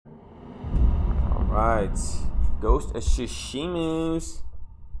Right. Ghost of Tsushima.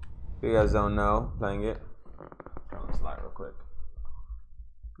 If you guys don't know, playing it. Turn on this light real quick.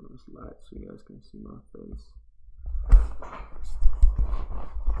 Turn on this light so you guys can see my face.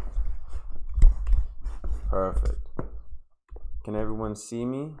 Perfect. Can everyone see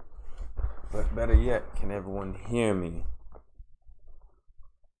me? But better yet, can everyone hear me?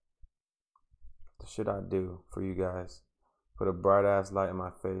 The shit I do for you guys. Put a bright ass light in my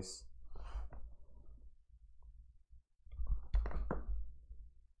face.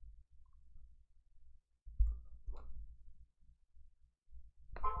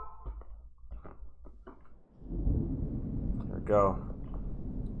 There we go.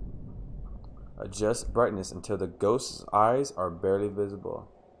 Adjust brightness until the ghost's eyes are barely visible.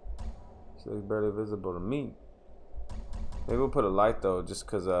 She looks barely visible to me. Maybe we'll put a light though, just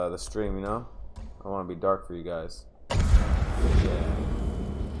cause the stream, you know? I want to be dark for you guys. Yeah,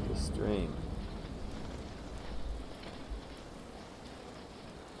 the stream.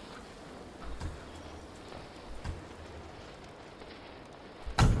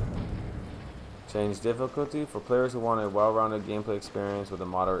 Change difficulty for players who want a well-rounded gameplay experience with a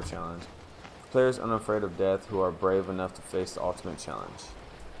moderate challenge. For players unafraid of death who are brave enough to face the ultimate challenge.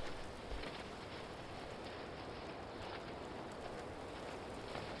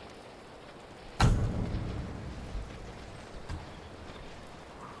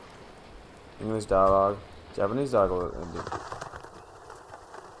 English dialogue, Japanese dialogue.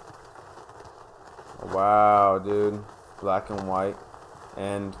 Wow, dude, black and white,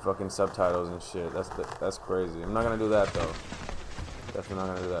 and fucking subtitles and shit. That's crazy. I'm not gonna do that though. Definitely not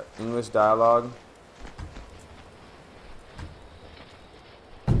gonna do that. English dialogue.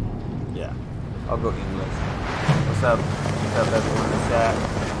 Yeah, I'll go English. What's up? What's up, everyone in the chat?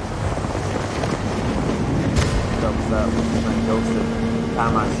 What's up? My ghosted.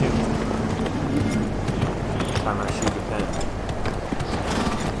 Time I shoot. Time I shoot the pen.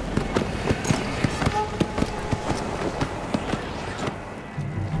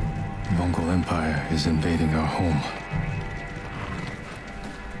 The Mongol Empire is invading our home.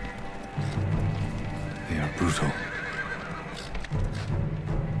 They are brutal,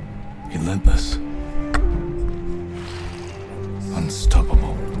 relentless,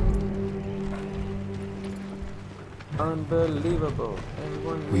 unstoppable. Unbelievable.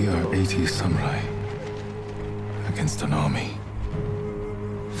 We are 80 samurai against an army,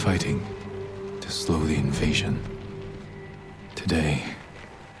 fighting to slow the invasion. Today,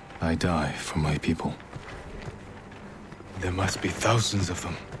 I die for my people. There must be thousands of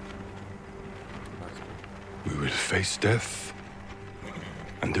them. We will face death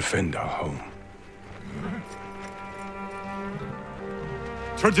and defend our home.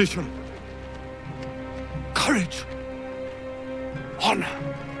 Tradition, courage, honor.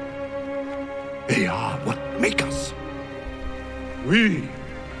 They are what make us. We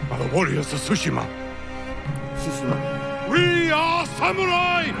are the warriors of Tsushima. We are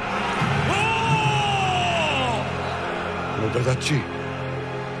samurai! Nodadachi,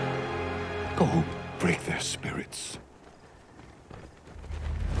 go break their spirits.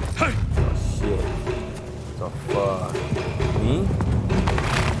 Hey! Oh shit. The fuck? Me?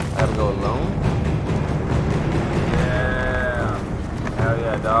 I gotta go alone? Yeah. Hell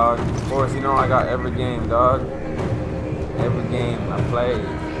yeah, dog. Of course, you know I got every game, dog. Every game I play.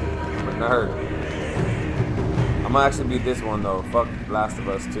 I'm a nerd. I'm gonna actually beat this one though. Fuck Last of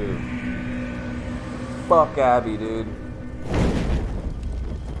Us 2. Fuck Abby, dude.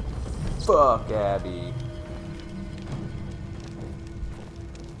 Fuck Abby.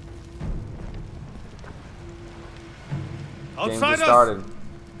 Game just started.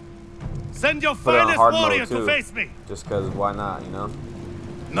 Send your Put it on finest hard warrior mode too. to face me. Just cause why not, you know?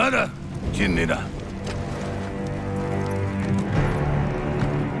 Nada, Jinnida.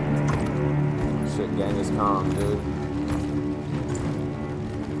 Shit, Genghis Khan, dude.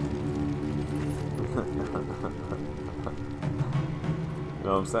 You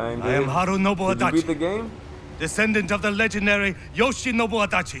know what I'm saying, dude? I am Harunobu Did you Adachi, beat the game? descendant of the legendary Yoshinobu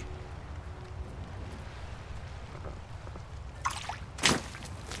Adachi.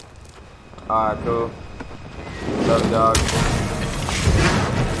 Alright, cool. Love you, dog.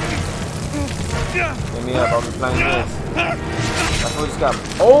 Hit me up, I'll be playing this. That fool just got...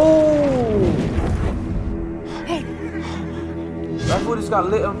 Oh! That fool just got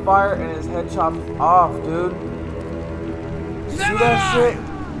lit on fire and his head chopped off, dude. You see that shit?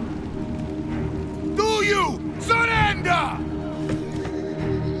 Do you surrender?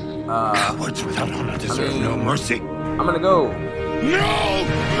 Cowards without honor deserve no mercy. I'm gonna go. No!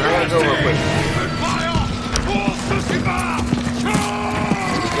 I gotta go real quick. Fire! For Tsushima!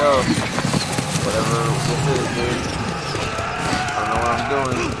 Here we go. Whatever This is, dude. I don't know what I'm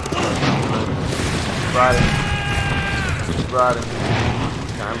doing. Keep riding. Keep riding.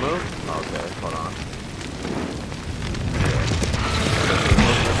 Can I move? Okay, hold on.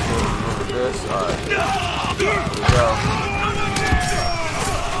 Move this. Alright. Here we go.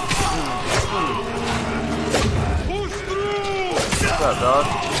 What's up, dog?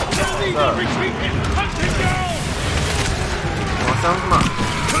 What's up? Want some? Come on.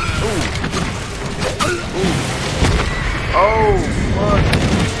 Ooh. Ooh. Oh, fuck.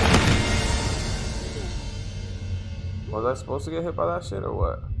 Was I supposed to get hit by that shit or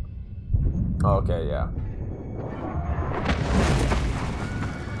what? Oh, okay, yeah.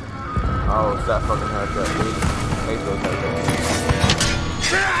 Oh, it's that fucking haircut, dude. I hate those haircuts.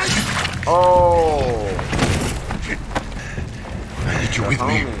 Oh! I need you with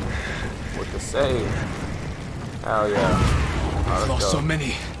me. With the save. Hell yeah. Right, Lost go. so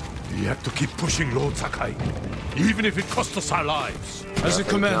many. We have to keep pushing, Lord Sakai. Even if it costs us our lives. As a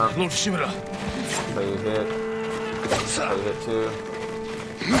command, jump. Lord Shimura. So you hit. So you hit too.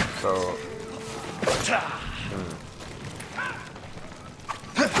 So. Okay.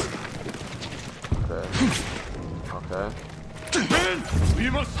 Okay. Men, we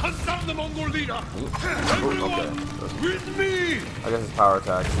must hunt down the Mongol leader. Okay. With me. I guess it's power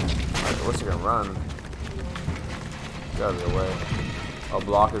attack. What's you gonna run? Gotta be a way. Oh,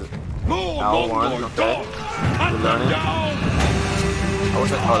 block is L1. Okay. We're learning. I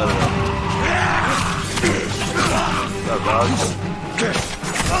wish I. Oh, there we go. What's up, dog?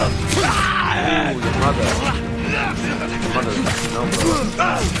 Ooh, your mother. Your mother's no bro.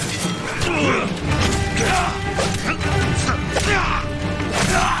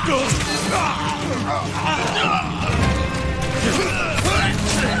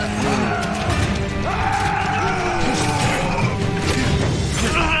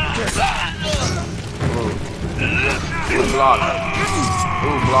 Ooh, block.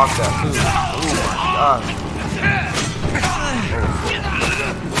 Ooh, block that too. Oh my god.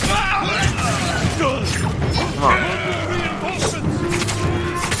 Come on.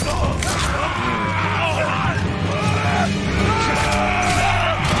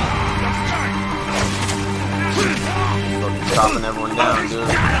 Fucking chopping everyone down, dude.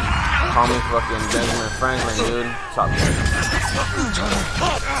 Call me fucking Benjamin Franklin, dude.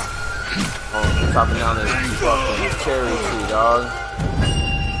 Oh, chopping down this fucking cherry tree, dog.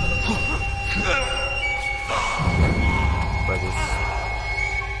 Break this.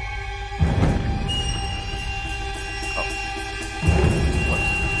 Oh.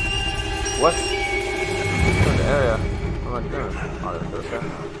 What? In the area. What am I doing? Oh, there's that.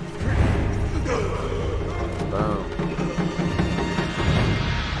 Boom.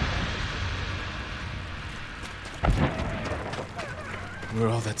 We're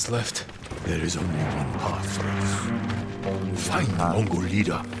all that's left. There is only one path for us. Find the Mongol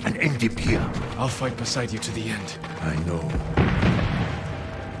leader and end him here. I'll fight beside you to the end. I know.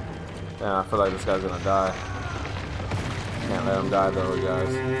 Yeah, I feel like this guy's gonna die. Can't let him die though,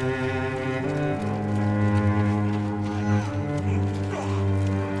 guys.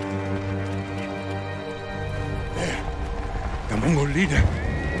 There. The Mongol leader.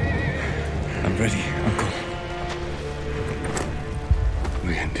 I'm ready, Uncle.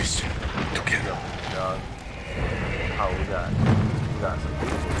 We end this together. Dog. Oh, we got some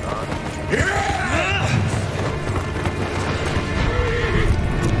pieces, dog.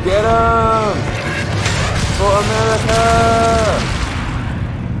 Get him! For America!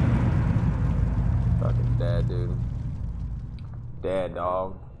 Fucking dead, dude. Dead, dog.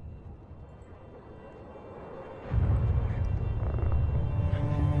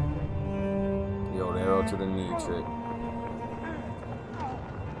 Yo, the arrow to the knee trick.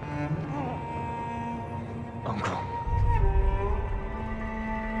 Uncle.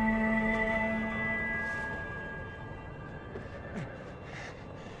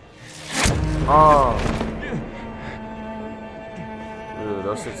 Oh. Dude,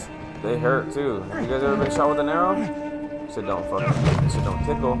 those shits, they hurt too. Have you guys ever been shot with an arrow? Shit don't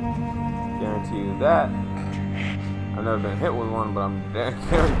tickle. Guarantee you that. I've never been hit with one, but I'm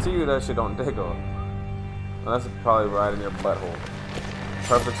guarantee you that shit don't tickle. Unless it's probably right in your butthole.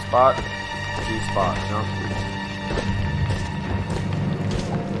 Perfect spot, G-spot, you know?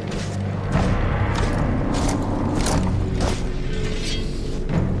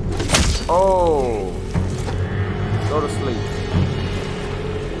 Oh! Go to sleep.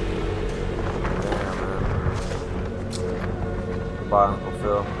 Damn, man. Goodbye, Uncle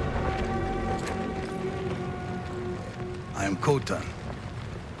Phil. I am Khotan,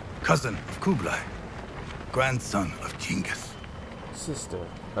 cousin of Kublai, grandson of Genghis. Sister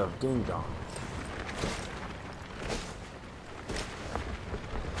of Ding Dong.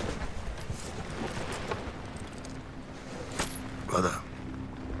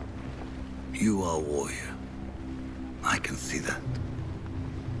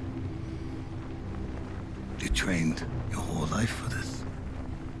 trained your whole life for this.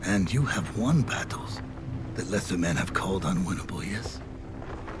 And you have won battles that lesser men have called unwinnable, yes?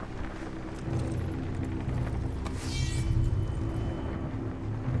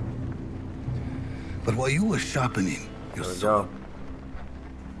 But while you were sharpening your There we sword, go. do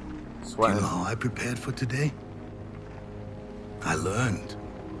you Sweating. know how I prepared for today? I learned.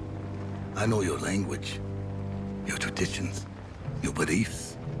 I know your language, your traditions, your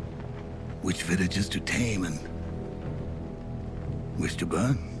beliefs, which villages to tame and which to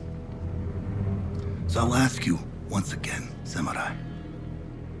burn. So I'll ask you once again, Samurai.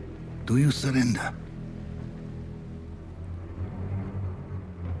 Do you surrender?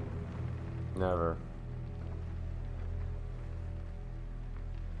 Never.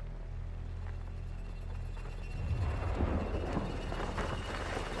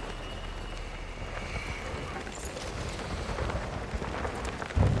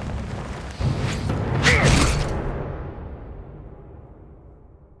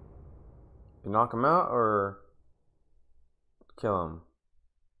 You knock him out or kill him?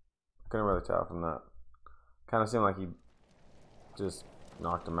 I couldn't really tell from that. Kind of seemed like he just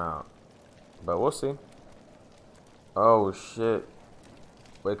knocked him out. But we'll see. Oh shit.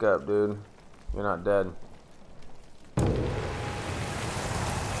 Wake up, dude. You're not dead.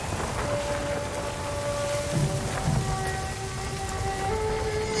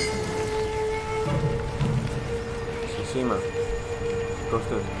 Tsushima.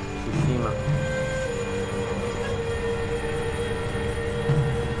 Ghost of Tsushima.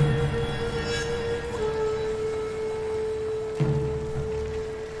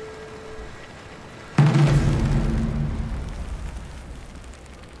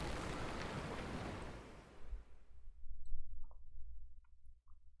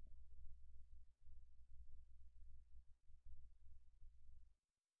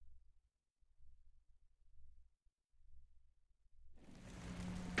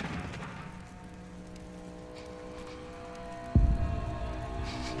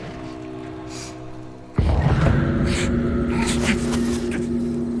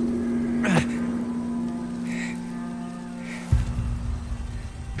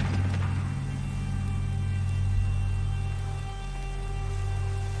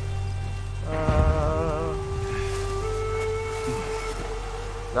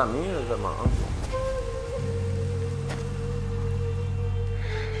 Is that me or is that my uncle?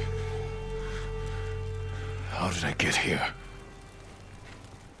 How did I get here?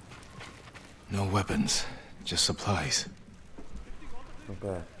 No weapons, just supplies.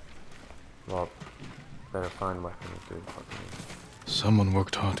 Okay. Well, better find weapons, dude. Someone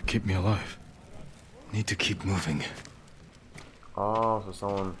worked hard to keep me alive. Need to keep moving. Oh, so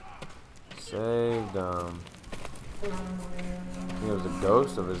someone saved him. He was the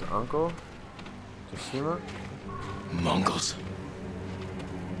ghost of his uncle? Tsushima? Mongols.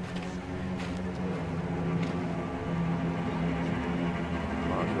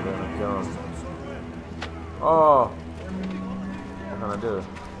 Oh, so they're gonna kill him. Oh! What can I do?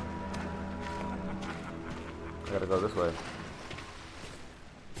 I gotta go this way.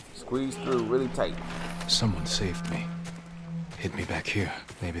 Squeeze through really tight. Someone saved me. Hid me back here.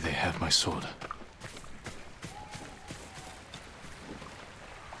 Maybe they have my sword.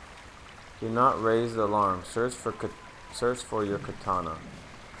 Do not raise the alarm. Search for your katana.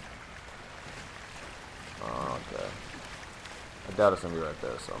 Oh, okay. I doubt it's gonna be right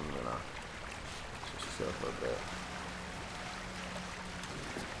there, so I'm gonna just chill for a bit.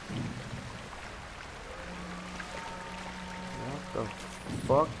 What the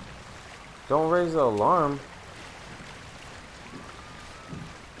fuck? Don't raise the alarm.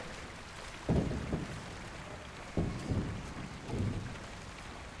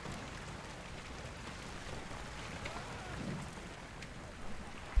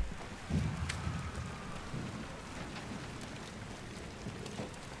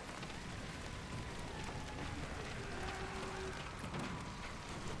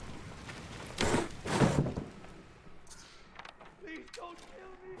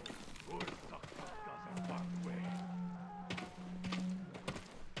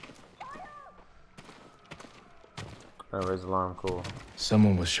 Raise the alarm, cool.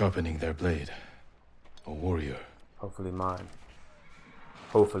 Someone was sharpening their blade. A warrior. Hopefully mine.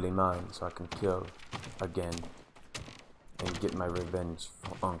 Hopefully mine, so I can kill again and get my revenge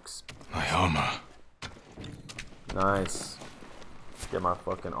for Unks. My armor. Nice. Get my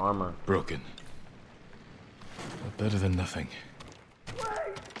fucking armor. Broken. But better than nothing.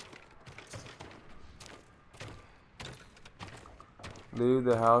 Leave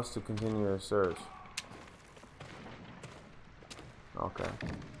the house to continue your search. Okay.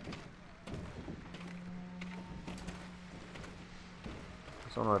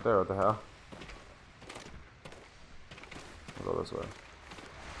 Someone right there, what the hell? I'll go this way.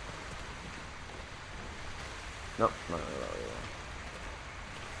 Nope, not that way.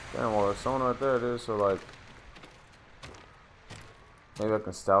 Damn, well, there's someone right there, dude, so like... Maybe I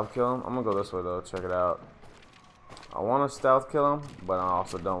can stealth kill him? I'm gonna go this way though, check it out. I wanna stealth kill him, but I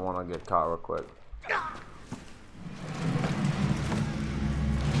also don't wanna get caught real quick.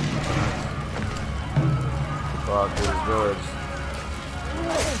 Go out through this village.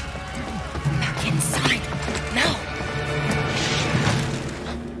 Back inside, now!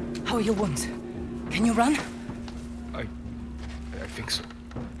 How are your wounds? Can you run? I think so.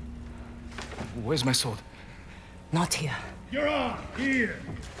 Where's my sword? Not here. You're on! Here!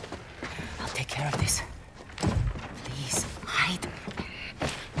 I'll take care of this. Please, hide.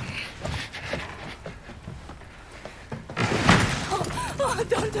 Oh,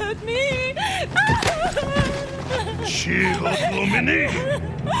 don't hurt me! Shield Lumini!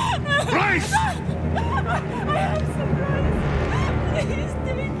 Rise! I am surprised. Please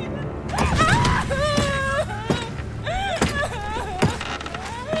take it.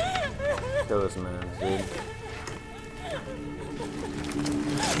 Kill this man, dude.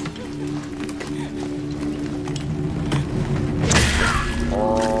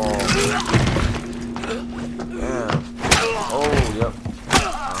 Oh. Damn. Oh, yep.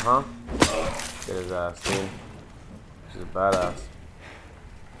 Uh-huh. Get his ass, dude. She's a badass.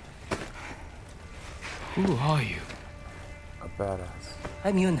 Who are you? A badass.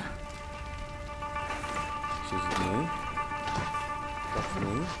 I'm Yuna. She's me? That's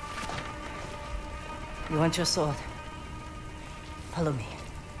me? You want your sword? Follow me.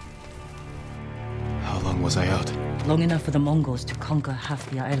 How long was I out? Long enough for the Mongols to conquer half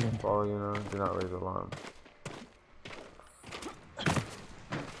the island. Follow, you know, do not raise alarm.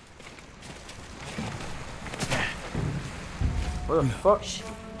 What the fuck? Shh.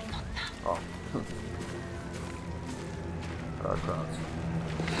 Oh. Crouch.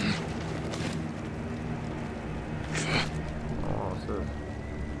 Oh, what's this?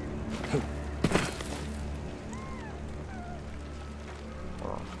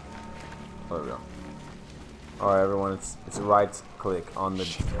 Hold on. There we go. Alright, everyone, it's a right click on the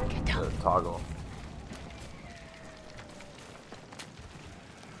toggle.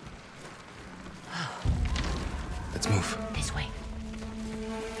 Let's move. This way.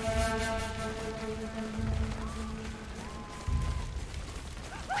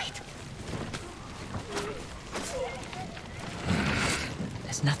 Wait.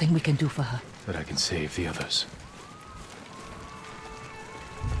 There's nothing we can do for her. But I can save the others.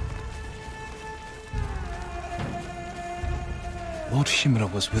 Lord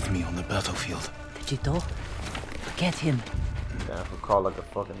Shimura was with me on the battlefield. The Jito? Forget him. Damn, who crawled like a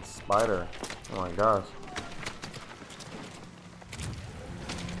fucking spider. Oh my gosh.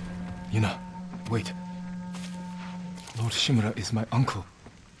 Yuna, wait. Lord Shimura is my uncle.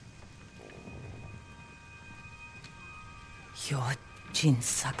 You're Jin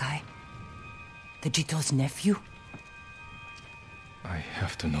Sakai? The Jito's nephew? I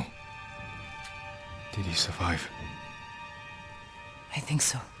have to know. Did he survive? I think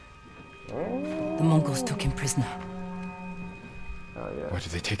so. The Mongols took him prisoner. Oh yeah. Where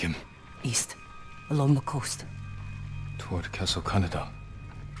did they take him? East, along the coast. Toward Castle Kaneda.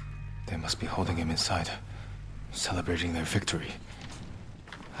 They must be holding him inside, celebrating their victory.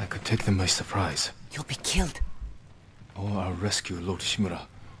 I could take them by surprise. You'll be killed. Or I'll rescue Lord Shimura.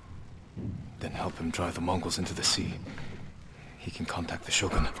 Then help him drive the Mongols into the sea. He can contact the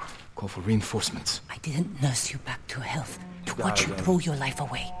Shogun, call for reinforcements. I didn't nurse you back to health to Die watch you again. throw your life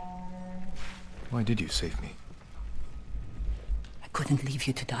away. Why did you save me? I couldn't leave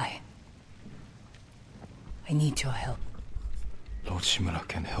you to die. I need your help. Lord Shimura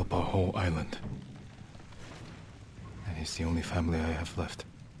can help our whole island. And he's the only family I have left.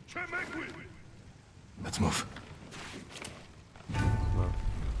 Let's move.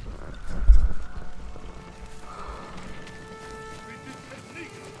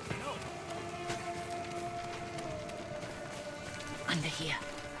 Under here.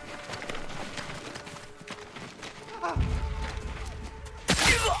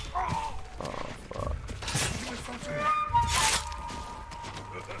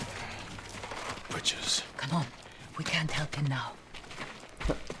 Bridges. Come on. We can't help him now.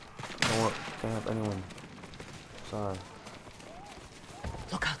 Can't help anyone. Sorry.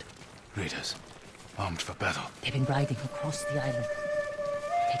 Look out. Raiders. Armed for battle. They've been riding across the island,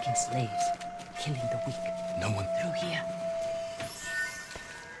 taking slaves, killing the weak. No one. Through here.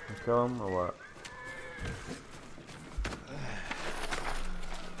 You kill him or what?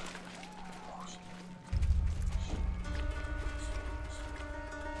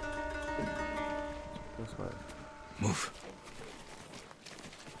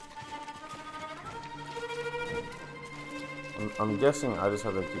 I'm guessing I just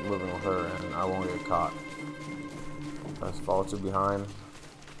have to keep moving with her and I won't get caught. Let's fall to behind.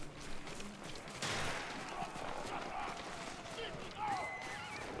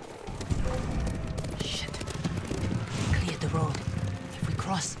 Shit. Clear the road. If we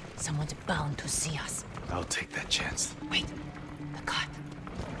cross, someone's bound to see us. I'll take that chance. Wait. The cart.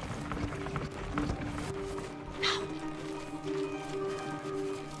 Now.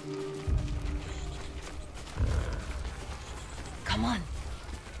 Come on.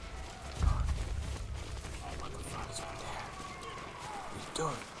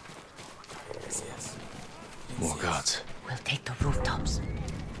 Yes. More guards. We'll take the rooftops.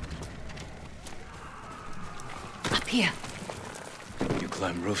 Up here. You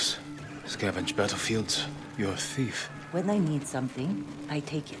climb roofs, scavenge battlefields. You're a thief. When I need something, I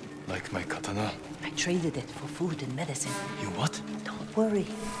take it. Like my katana. I traded it for food and medicine. You what? Don't worry.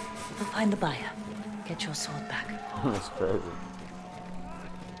 We'll find the buyer. Get your sword back. That's crazy.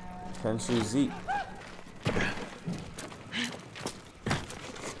 Kenshu Zeke.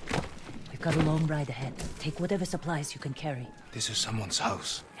 We've got a long ride ahead. Take whatever supplies you can carry. This is someone's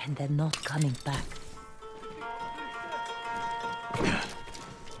house. And they're not coming back.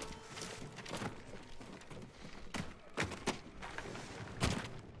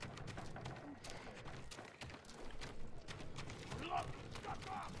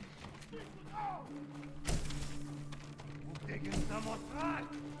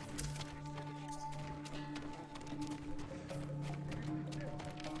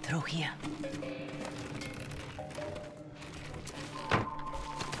 Through here.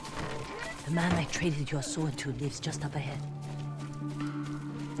 The man I traded your sword to lives just up ahead.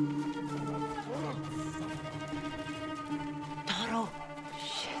 Toro!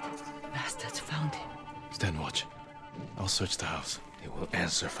 Shit. Bastards found him. Stand watch. I'll search the house. They will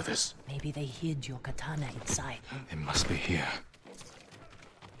answer for this. Maybe they hid your katana inside. It must be here.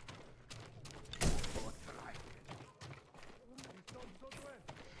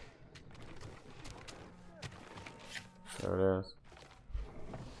 There it is.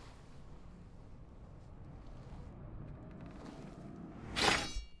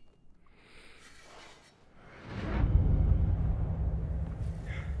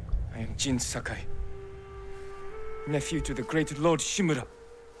 I am Jin Sakai, nephew to the great Lord Shimura.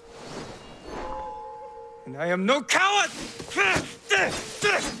 And I am no coward!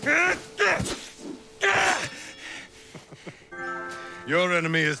 Your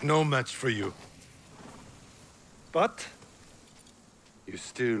enemy is no match for you. But You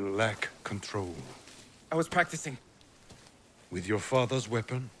still lack control. I was practicing. With your father's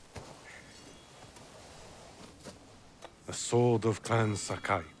weapon? The sword of Clan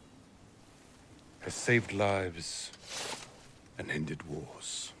Sakai has saved lives and ended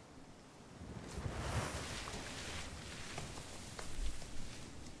wars.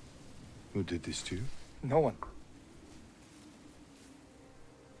 Who did this to you? No one.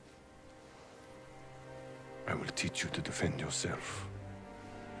 I will teach you to defend yourself.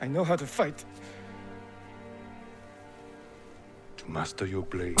 I know how to fight. To master your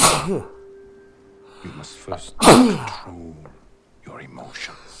blade, you must first control your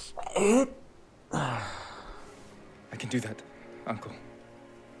emotions. I can do that, Uncle.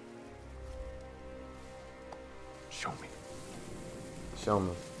 Show me. Show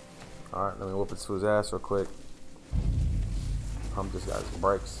me. Alright, let me whoop it to his ass real quick. Pump this guy's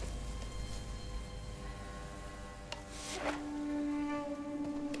brakes.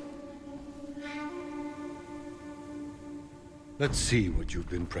 Let's see what you've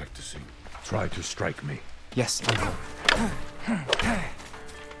been practicing. Try to strike me. Yes, Uncle.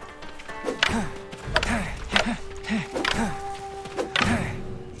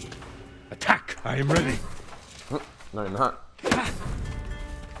 Attack! I am ready. No, you're not.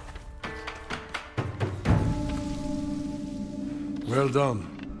 Well done.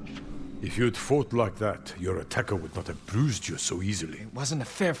 If you'd fought like that, your attacker would not have bruised you so easily. It wasn't a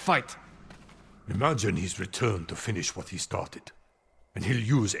fair fight. Imagine he's returned to finish what he started. And he'll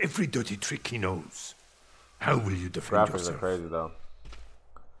use every dirty trick he knows. How will you defend Graphics are yourself? crazy though.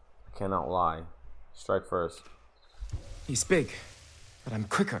 I cannot lie. Strike first. He's big, but I'm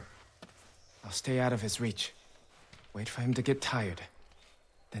quicker. I'll stay out of his reach. Wait for him to get tired.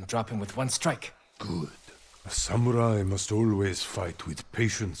 Then drop him with one strike. Good. A samurai must always fight with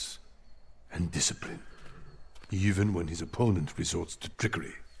patience and discipline. Even when his opponent resorts to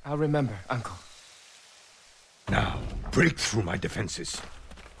trickery. I'll remember, Uncle. Now, break through my defenses.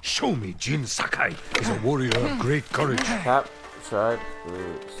 Show me Jin Sakai is a warrior of great courage. Tap, strike,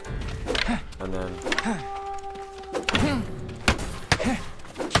 roots. And then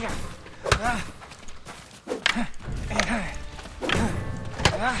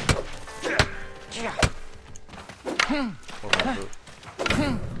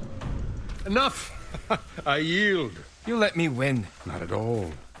Enough! I yield. You let me win. Not at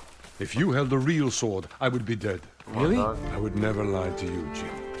all. If you held a real sword, I would be dead. Really? I would never lie to you, Jin.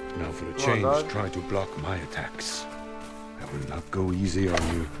 Now for a change, try to block my attacks. I will not go easy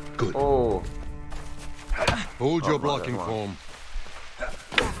on you. Good. Oh. Hold your blocking form.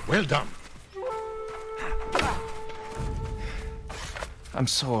 Well done. I'm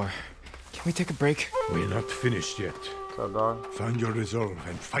sore. Can we take a break? We're not finished yet. What's up, dog? Find your resolve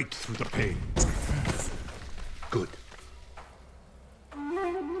and fight through the pain. Good.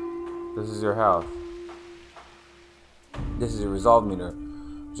 This is your health. This is your resolve meter.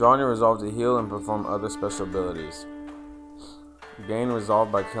 Draw on your resolve to heal and perform other special abilities. Gain resolve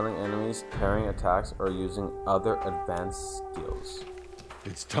by killing enemies, parrying attacks, or using other advanced skills.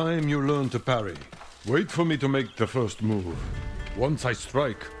 It's time you learn to parry. Wait for me to make the first move. Once I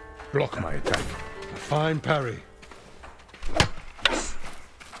strike, block my attack. A fine parry.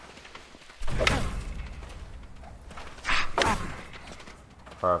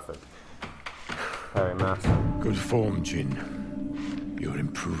 Perfect. Parry master. Good form, Jin. You're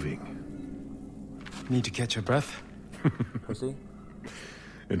improving. Need to catch your breath? Pussy?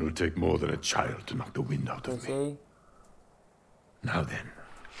 It'll take more than a child to knock the wind out of me. Pussy? Now then,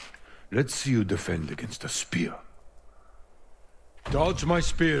 let's see you defend against a spear. Dodge my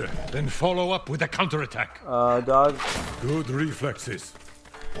spear, then follow up with a counterattack. Dog. Good reflexes.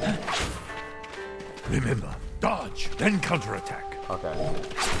 Remember, dodge, then counterattack. Okay.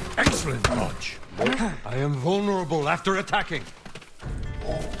 Excellent dodge. I am vulnerable after attacking.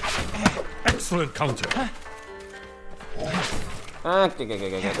 Excellent counter.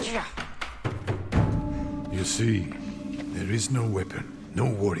 You see, there is no weapon, no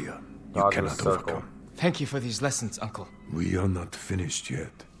warrior you Dodge cannot circle. overcome. Thank you for these lessons, Uncle. We are not finished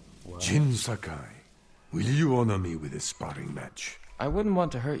yet. Jin Sakai, will you honor me with a sparring match? I wouldn't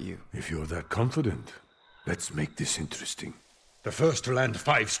want to hurt you. If you're that confident, let's make this interesting. The first to land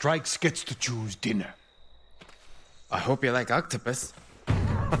 5 strikes gets to choose dinner. I hope you like octopus.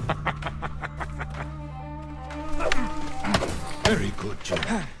 Very good, Jin.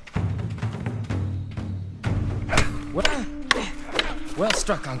 Well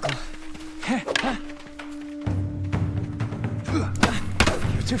struck, Uncle.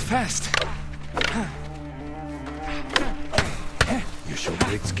 You're too fast. You show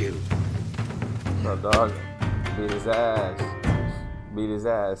great skill. What's up, dog? Beat his ass. Beat his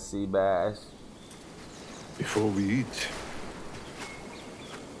ass, sea bass. Before we eat,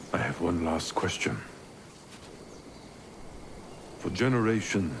 I have one last question. For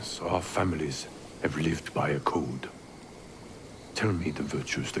generations, our families have lived by a code. Tell me the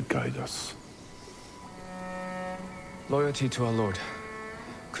virtues that guide us. Loyalty to our Lord.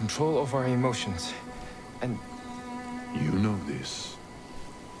 Control over our emotions. And You know this.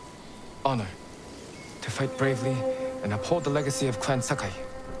 honor. To fight bravely and uphold the legacy of Clan Sakai.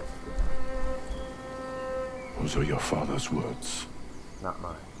 Those are your father's words. Not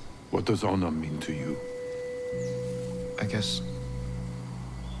mine. What does honor mean to you? I guess...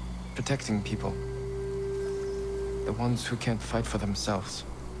 protecting people. The ones who can't fight for themselves.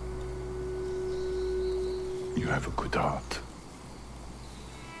 You have a good heart.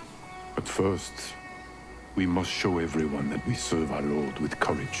 But first, we must show everyone that we serve our Lord with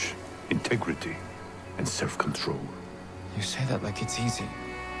courage, integrity, and self-control. You say that like it's easy.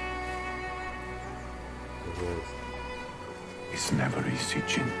 It is. It's never easy,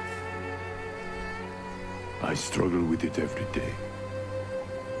 Jin. I struggle with it every day.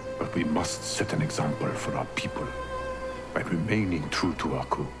 But we must set an example for our people by remaining true to our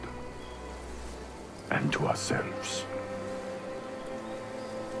code and to ourselves.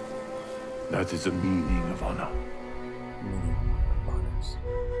 That is the meaning of honor. Bonners.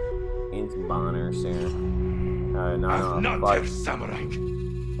 It's Bonners here. Alright, now I know how to fight. samurai.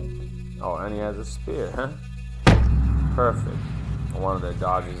 Oh, and he has a spear, huh? Perfect. I wanted to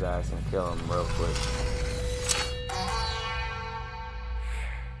dodge his ass and kill him real quick.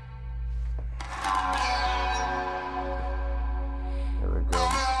 There we go.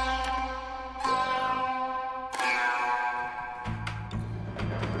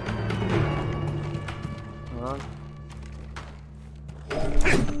 Down.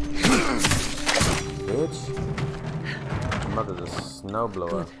 Bitch. I'm about to just snow blow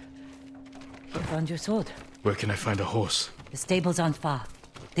up. You found your sword. Where can I find a horse? The stable's aren't far.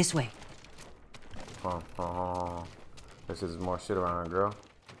 This way. This is more shit around, girl.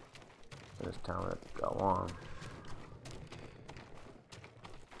 This town that got warm.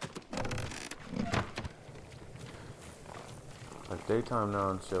 Like daytime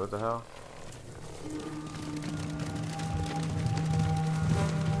now and shit. What the hell?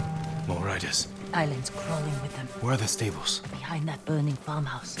 More riders. Island's crawling with them. Where are the stables? Behind that burning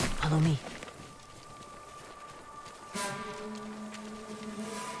farmhouse. Follow me.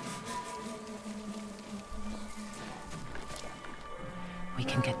 We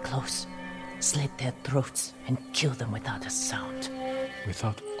can get close, slit their throats, and kill them without a sound.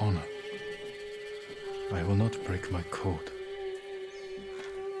 Without honor. I will not break my code.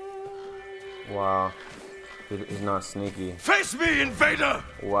 Wow. He's not sneaky. Face me, invader!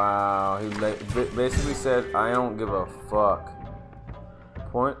 Wow. He basically said, I don't give a fuck.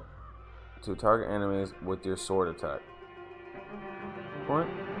 Point to target enemies with your sword attack. Point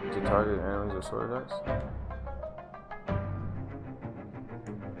to target enemies with sword attacks?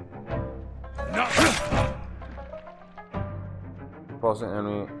 Pulsing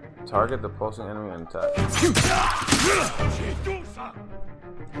enemy. Target the pulsing enemy and attack.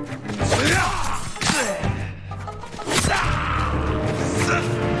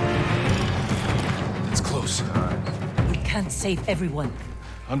 It's close. Nice. We can't save everyone.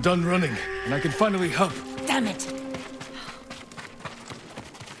 I'm done running, and I can finally help. Damn it!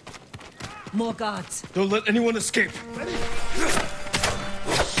 More guards. Don't let anyone escape.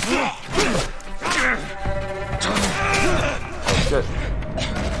 Oh, shit.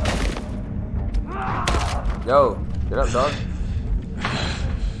 Yo, get up, dog.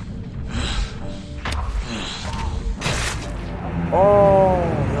 Oh,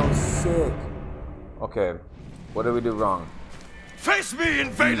 that was sick. Okay, what did we do wrong? Face me,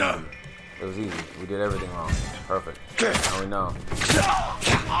 invader! It was easy. We did everything wrong. Perfect. Now we know.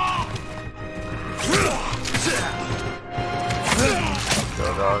 Go,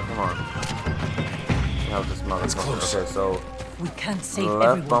 dog. Come on. Help this motherfucker. Okay, so We can't save left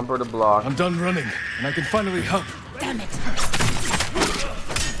everyone. bumper to block. I'm done running, and I can finally help. Damn it!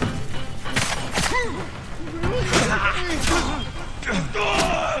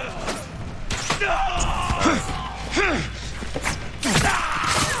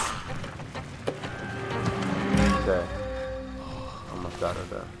 Okay. Almost got her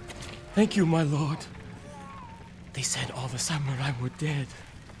there. Thank you, my lord. They said all the samurai were dead.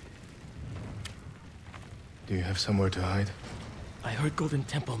 Do you have somewhere to hide? I heard Golden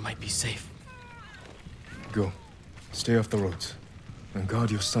Temple might be safe. Go. Stay off the roads. And guard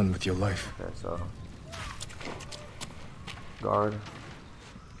your son with your life. Okay, so guard.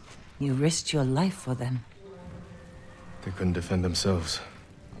 You risked your life for them. They couldn't defend themselves.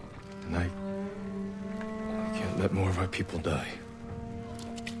 And I can't let more of our people die.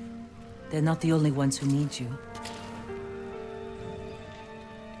 They're not the only ones who need you.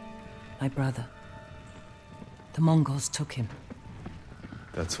 My brother. The Mongols took him.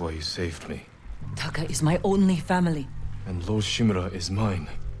 That's why you saved me. Taka is my only family. And Lord Shimura is mine.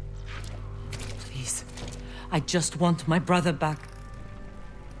 Please. I just want my brother back.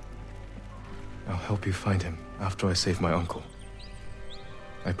 I'll help you find him after I save my uncle.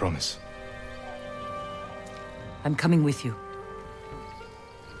 I promise. I'm coming with you.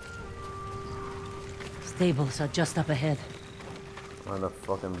 Stables are just up ahead. I'm gonna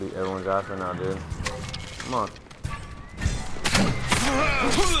fucking beat everyone's ass right now, dude. Come on.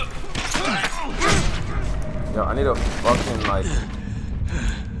 Yo, I need to fucking, like,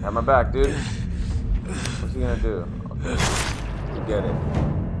 have my back, dude. What's he gonna do? Okay. We get it.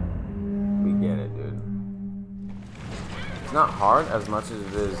 We get it, dude. It's not hard as much as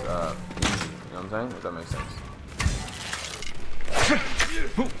it is, easy. You know what I'm saying? If that makes sense.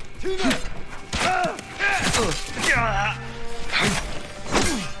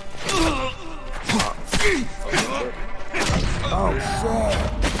 Oh, shit.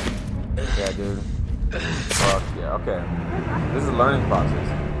 Yeah, dude. Fuck, yeah, okay. This is a learning process.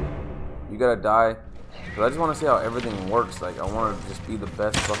 You gotta die. But I just want to see how everything works. Like, I want to just be the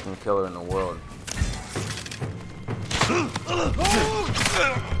best fucking killer in the world.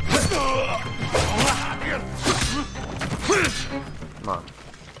 Come on.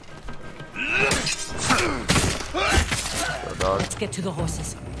 Go, dog. Let's get to the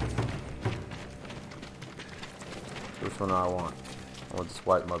horses. Which one do I want? I want this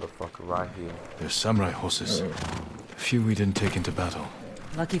white motherfucker right here. They're samurai horses. A few we didn't take into battle.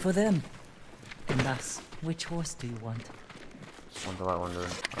 Lucky for them. And us. Which horse do you want? I want the white one, dude.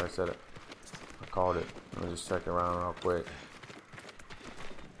 I already said it. I called it. Let me just check around real quick.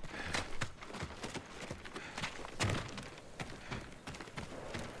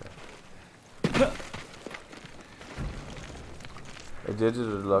 A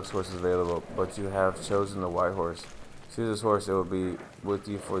digital deluxe horse is available, but you have chosen the white horse. See this horse, it will be with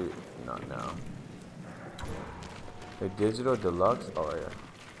you for you. Not now. A digital deluxe? Oh yeah.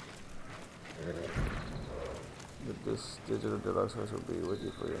 This digital deluxe horse will be with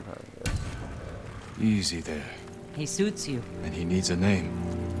you for your entire yes. Easy there. He suits you. And he needs a name.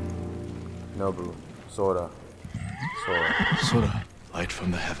 Nobu. Sora. Sora. Sora, light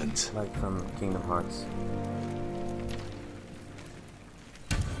from the heavens. Like from Kingdom Hearts.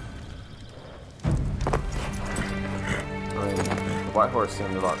 I mean, the white horse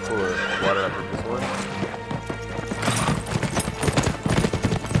seemed a lot cooler. Why did I pick this horse?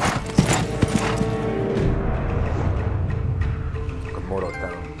 Komodo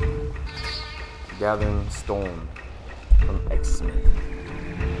Town. Gathering Storm from X-Men.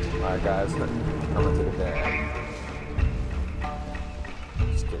 Alright guys, coming to the bed.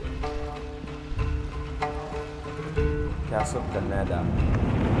 Just kidding. Castle Canada.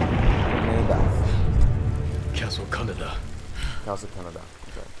 Castle Canada. Castle Canada.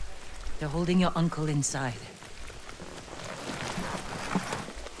 Okay. They're holding your uncle inside.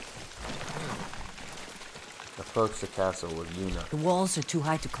 Approach the castle with Yuna. The walls are too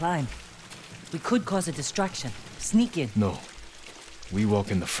high to climb. We could cause a distraction. Sneak in. No. We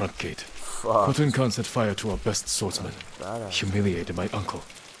walk in the front gate. Fuck. Khotun Khan set fire to our best swordsman. Badass. Humiliated my uncle.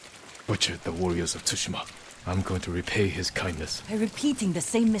 Butchered the warriors of Tsushima. I'm going to repay his kindness. By repeating the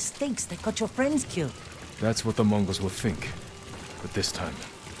same mistakes that got your friends killed. That's what the Mongols will think. But this time,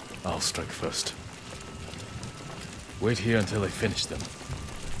 I'll strike first. Wait here until I finish them.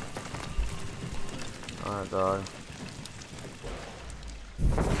 Alright, dog.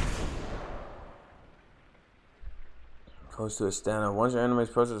 Approach to a standoff. Once your enemy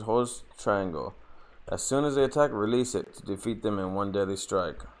approaches, hold triangle. As soon as they attack, release it to defeat them in one deadly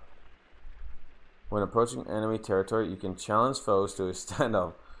strike. When approaching enemy territory, you can challenge foes to a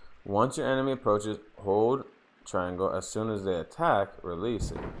standoff. Once your enemy approaches, hold triangle. As soon as they attack,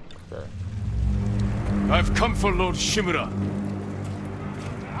 release it. Okay. I've come for Lord Shimura.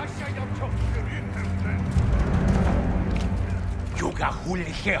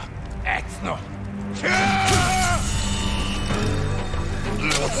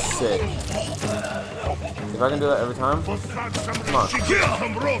 Sick. If I can do that every time, come on. Can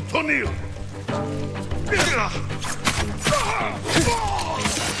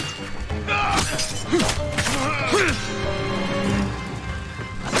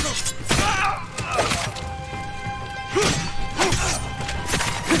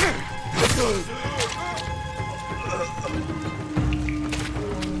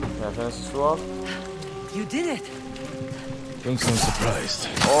I finish this off? You did it. Don't sound surprised.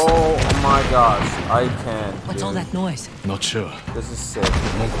 Oh my gosh, I can't. What's all that noise? Not sure. This is sick.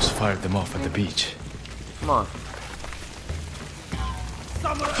 The Mongols fired them off at the beach. Come on.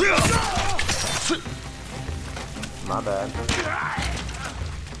 My bad.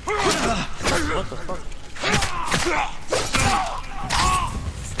 What the fuck?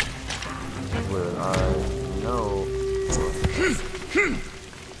 Will I know?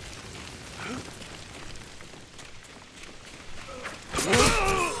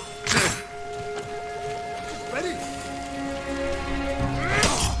 Ready?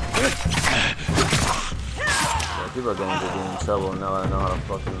 Yeah, people are going to be in trouble now that I know how to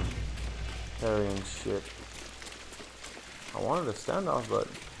fucking parry and shit. I wanted to stand off, but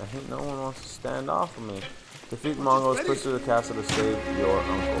I think no one wants to stand off for me. Defeat Mongols, push through the castle to save your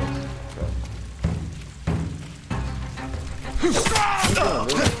uncle. Okay. Damn,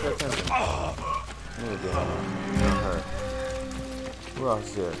 dude, pay attention. Need to get hurt. Who else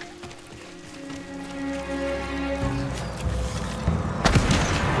is here?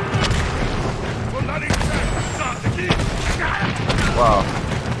 Wow.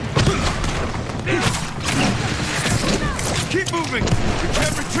 Keep moving! We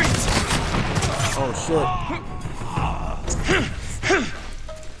can't retreat! Oh shit. Fuck.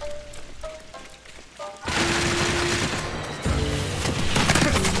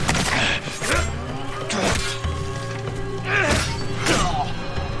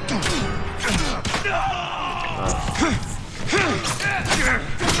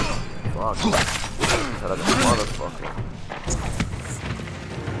 That motherfucker.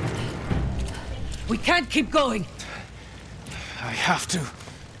 We can't keep going. I have to.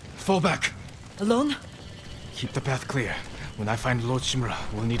 Fall back. Alone? Keep the path clear. When I find Lord Shimura,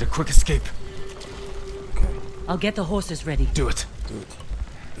 we'll need a quick escape. I'll get the horses ready. Do it. Do it,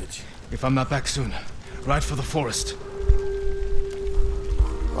 bitch. If I'm not back soon, ride for the forest.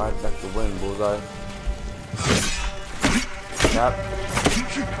 Ride back to win, bullseye. Yep.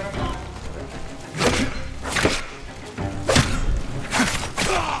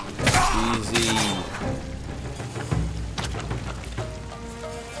 Easy.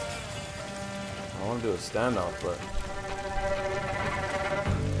 I want to do a standoff, but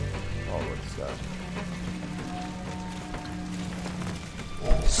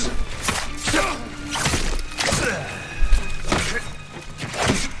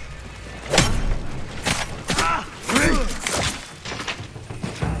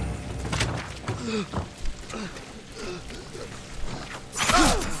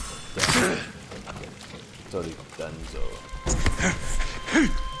Dirty Dunzo.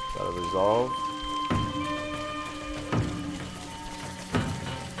 Gotta resolve.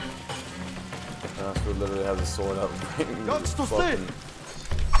 That's who literally has a sword out. Fucking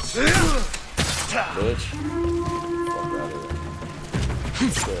bitch. Fuck out of here.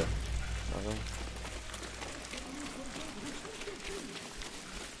 There. Nothing.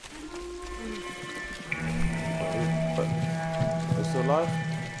 But you still alive?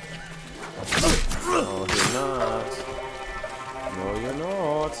 No, you're not. No, you're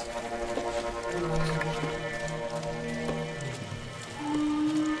not.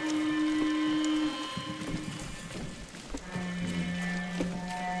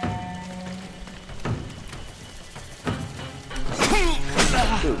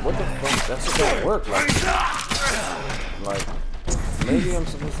 Dude, what the fuck? That shit don't work. Like, maybe I'm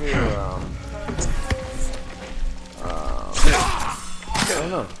supposed to, I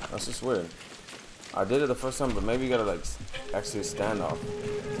don't know. That's just weird. I did it the first time, but maybe you gotta, like, actually stand off.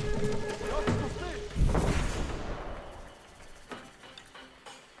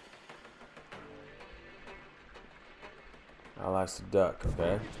 I like to duck,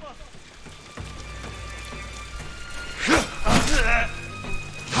 okay?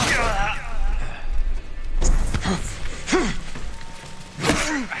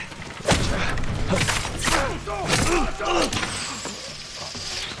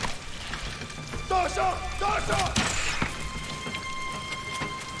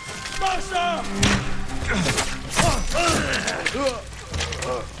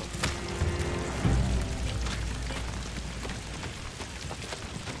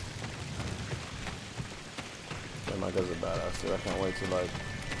 My guy's a badass, dude. I can't wait to like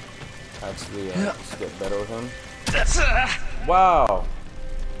actually just get better with him. Wow.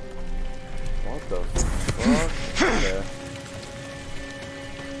 What the fuck? Okay.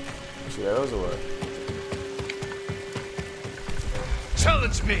 Shoot arrows or what?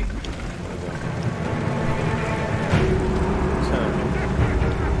 Challenge me.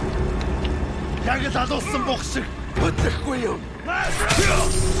 Яг л алуулсан бох шиг хөдлөхгүй юу?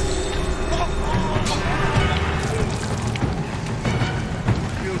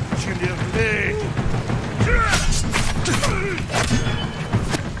 You kill me.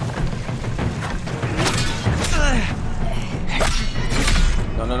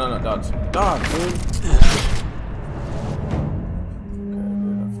 No, dodge. Dodge, dude. Okay,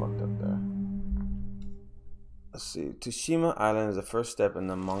 dude, I fucked up there. Let's see. Tsushima Island is the first step in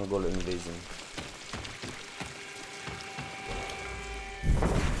the Mongol invasion.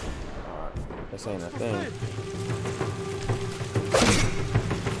 Alright, this ain't a thing.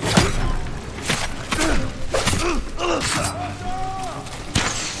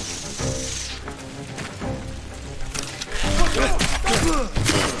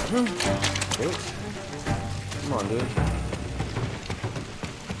 Come on, dude.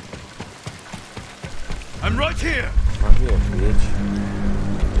 I'm right here. Right here, bitch.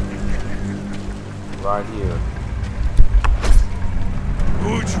 Right here.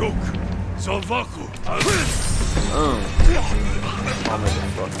 Uchuk. Sovaku. I'll make a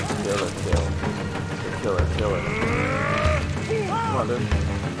fucking kill it. Come on, dude.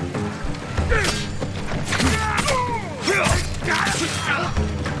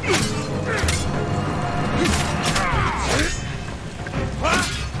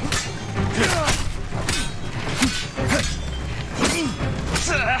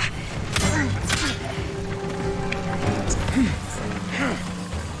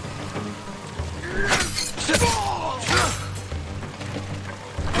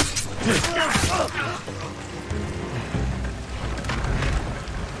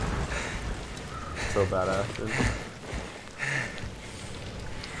 So badass, dude.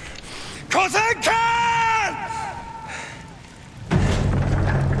 Kosenkan!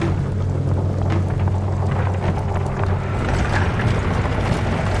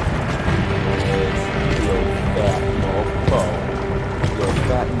 Yo,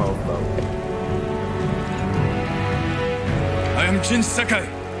 fat mofo. I am Jin Sakai,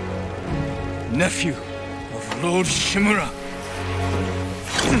 nephew of Lord Shimura.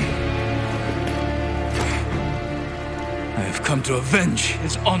 I have come to avenge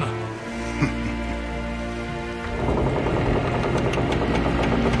his honor.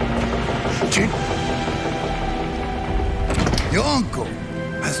 Jin, your uncle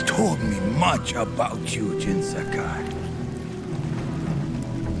has told me much about you, Jin Sakai.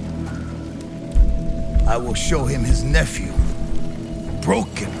 I will show him his nephew,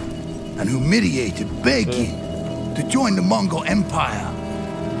 broken and humiliated, begging to join the Mongol Empire.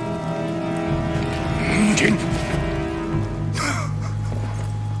 Jin!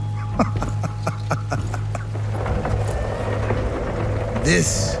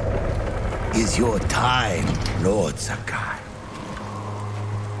 This is your time, Lord Sakai.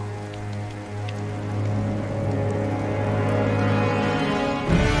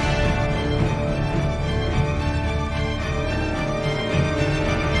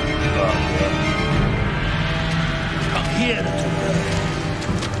 Come here to learn.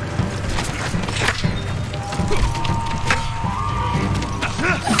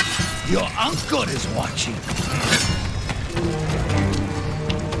 Your uncle is watching.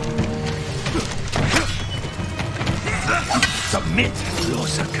 Submit, Lord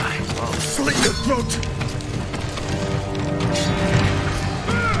Sakai. I'll slit your throat.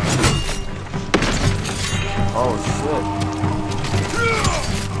 Oh shit.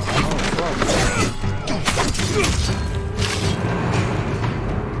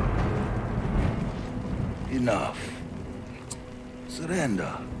 Enough.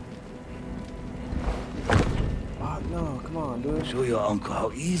 Surrender. Oh no, come on, dude. Show your uncle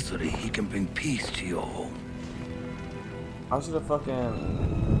how easily he can bring peace to your home. I should have fucking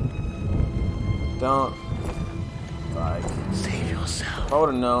don't like Save yourself. if I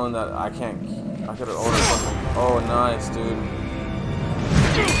would have known that I can't I could have ordered fucking oh nice dude.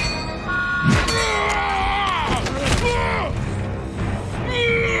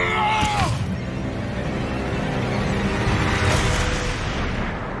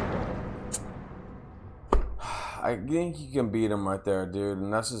 I think you can beat him right there, dude,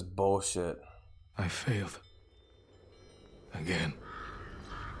 and that's just bullshit. I failed. Again.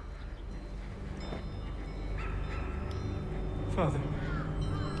 Father.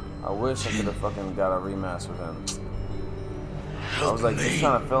 I wish I could have fucking got a rematch with him. I was like me. just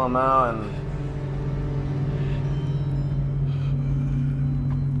trying to fill him out and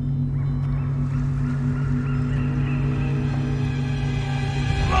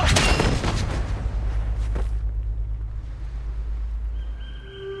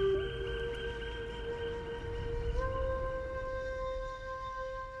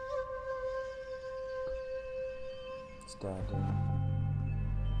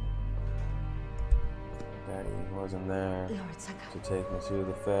Daddy wasn't there Lord Sakai. to take me to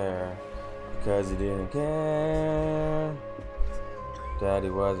the fair because he didn't care. Daddy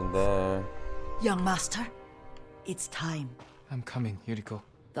wasn't there. Young master, it's time. I'm coming, Yuriko.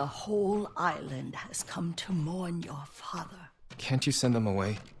 The whole island has come to mourn your father. Can't you send them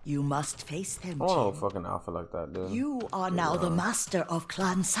away? You must face them, I want a Jin. fucking outfit like that, dude. You are now the master of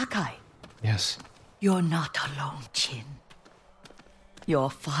Clan Sakai. Yes. You're not alone, Jin. Your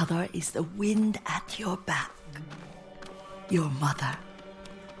father is the wind at your back. Your mother,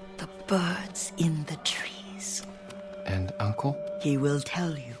 the birds in the trees. And Uncle? He will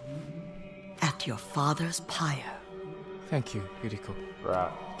tell you at your father's pyre. Thank you, Yuriko.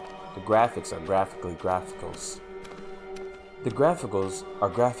 Right. The graphics are graphically graphicals. The graphicals are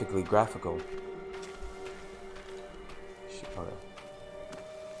graphically graphical. Shit, okay.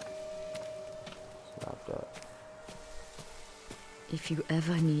 Stop that. If you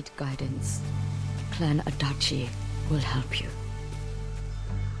ever need guidance, Clan Adachi will help you.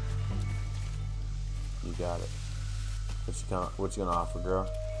 You got it. What you gonna offer, girl?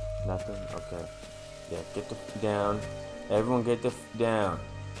 Nothing? Okay. Yeah, get the f down. Everyone get the f down.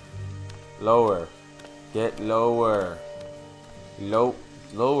 Lower. Get lower.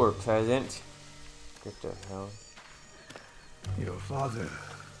 Lower, peasant. Get the hell. Your father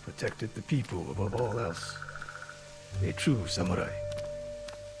protected the people above all else. A true samurai.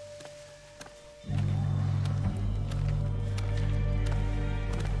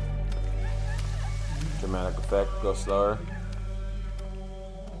 Dramatic effect, go slower.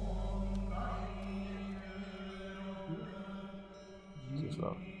 Too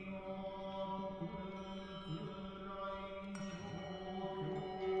slow.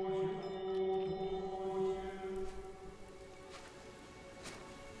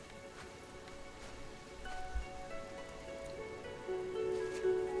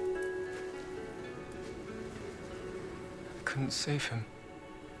 Couldn't save him.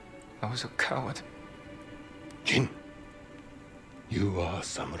 I was a coward. Jin, you are a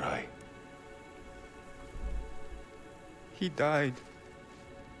samurai. He died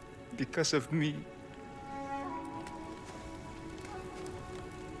because of me.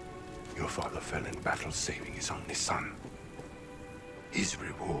 Your father fell in battle saving his only son. His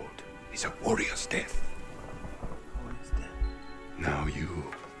reward is a warrior's death. Now you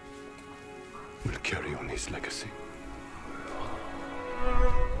will carry on his legacy.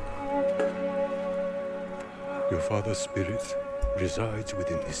 Your father's spirit resides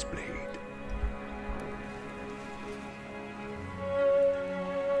within this blade.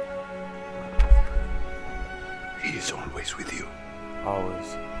 is always with you.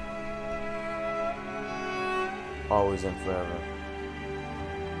 Always. Always and forever.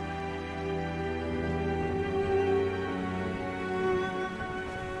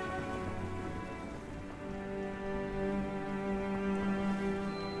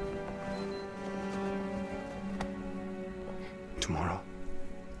 Tomorrow,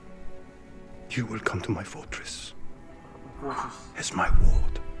 you will come to my fortress as my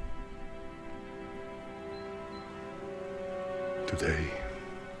ward. Today,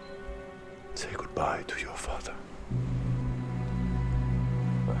 say goodbye to your father.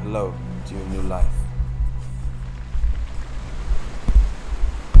 But hello to your new life.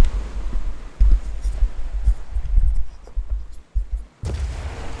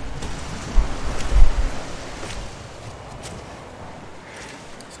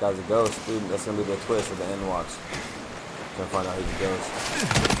 This guy's a ghost, dude. That's gonna be the twist of the end watch. Gonna find out he's a ghost.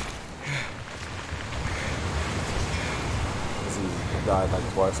 He died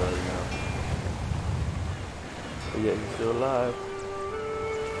like twice already now. But yet he's still alive.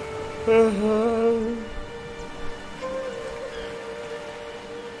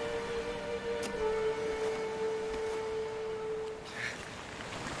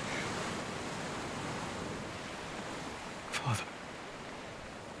 Father.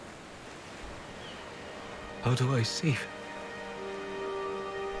 How do I save him?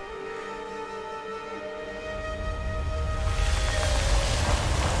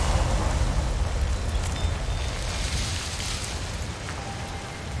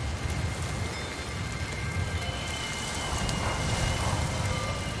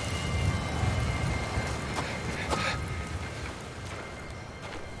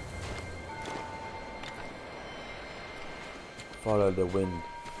 Follow the wind,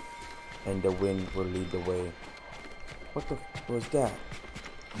 and the wind will lead the way. What the f was that?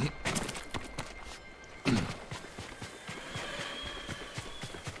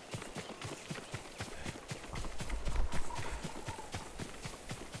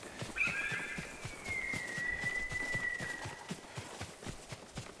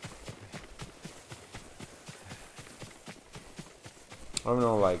 I don't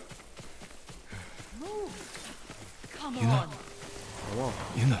know, like. Come on.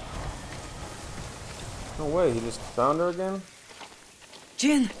 You know. No way, he just found her again?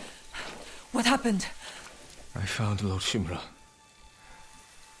 Jin, what happened? I found Lord Shimura.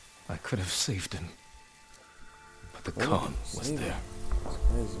 I could have saved him. But the Khan was Save there. him. That's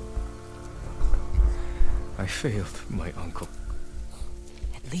crazy. I failed my uncle.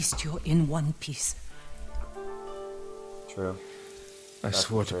 At least you're in one piece. True. I That's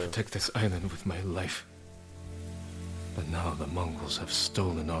swore to true. protect this island with my life. But now the Mongols have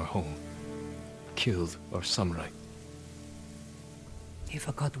stolen our home. Killed our samurai. You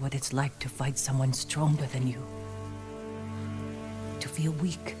forgot what it's like to fight someone stronger than you. To feel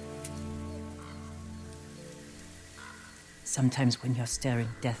weak. Sometimes when you're staring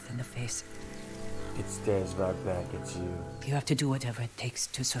death in the face, It stares right back at you. you have to do whatever it takes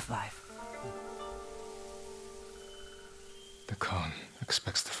to survive. The Khan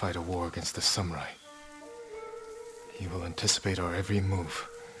expects to fight a war against the samurai. He will anticipate our every move.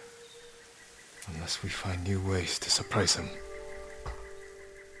 Unless we find new ways to surprise him.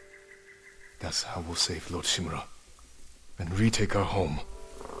 That's how we'll save Lord Shimura. And retake our home.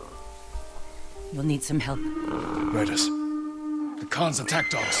 You'll need some help. Riders. The Khan's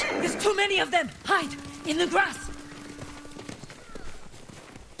attack dogs. There's too many of them! Hide! In the grass!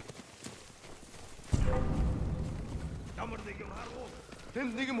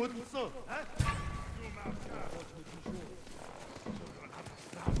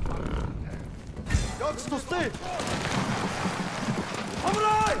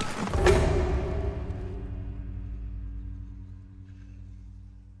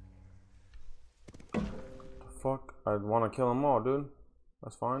 Fuck, I'd want to kill them all, dude.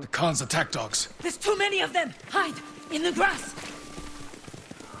 That's fine. The Khan's attack dogs. There's too many of them! Hide! In the grass!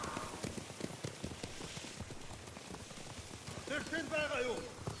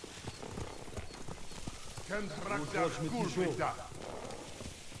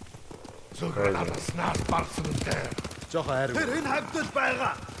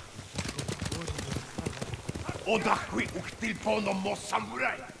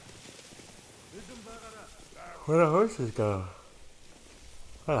 Where the horses go?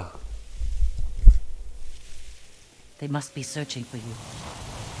 Huh. They must be searching for you.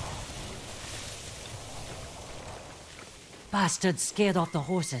 Bastards scared off the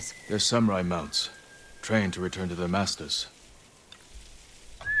horses. They're samurai mounts. Trained to return to their masters.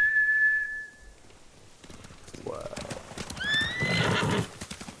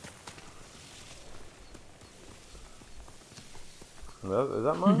 Is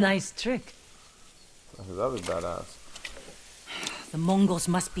that mine? Nice trick. That'd be badass. The Mongols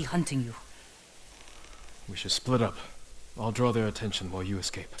must be hunting you. We should split up. I'll draw their attention while you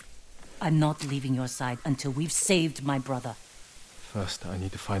escape. I'm not leaving your side until we've saved my brother. First, I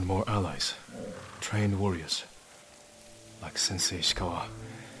need to find more allies. Trained warriors. Like Sensei Ishikawa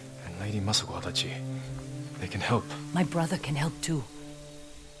and Lady Masako Adachi. They can help. My brother can help too.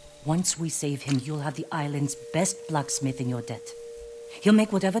 Once we save him, you'll have the island's best blacksmith in your debt. He'll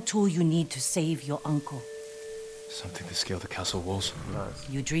make whatever tool you need to save your uncle. Something to scale the castle walls? Nice.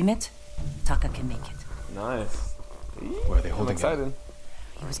 You dream it, Taka can make it. Nice. Where are they holding I'm excited. him?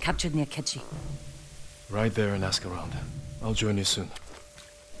 He was captured near Kechi. Ride there and ask around. I'll join you soon.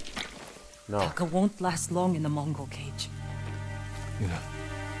 No. Taka won't last long in the Mongol cage. Yuna,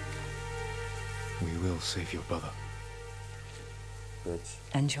 we will save your brother. Bitch.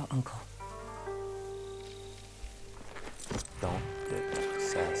 And your uncle. Don't get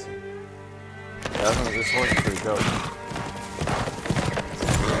sassy. Yeah, this horse is pretty dope.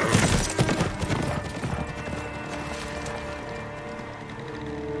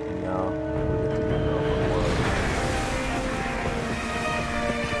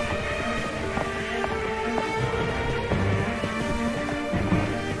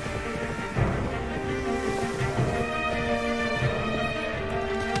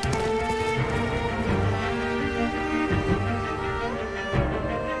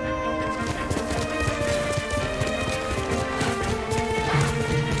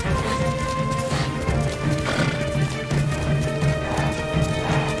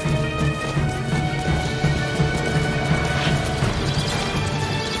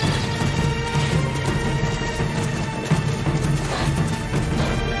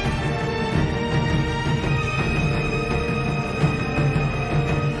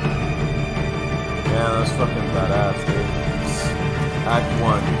 Act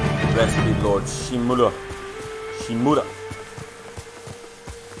 1. Rescue Lord Shimura.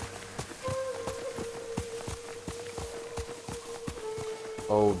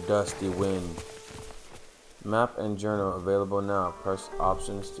 Oh, dusty wind. Map and journal available now. Press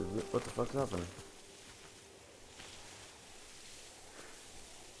options to... What the fuck's happening?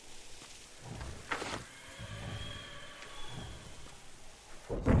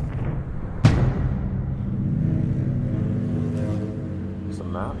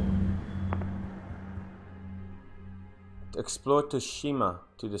 Map. Explore Tsushima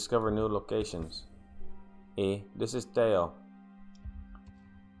to discover new locations. This is Theo.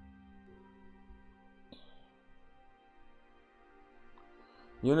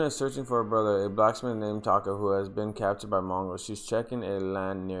 Yuna is searching for her brother, a blacksmith named Taka, who has been captured by Mongols. She's checking a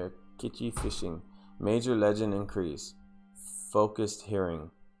land near Kichi fishing. Major legend increase. Focused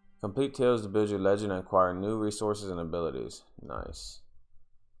hearing. Complete tales to build your legend and acquire new resources and abilities. Nice.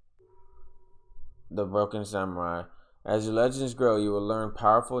 The Broken Samurai. As your legends grow, you will learn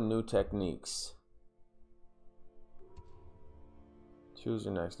powerful new techniques. Choose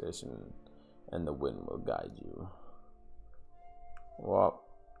your next station, and the wind will guide you. Well,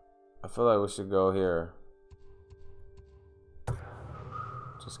 I feel like we should go here.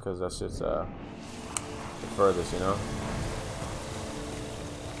 Just because that's just the furthest, you know?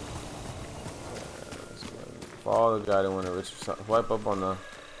 Follow the guided winner. Wipe up on the...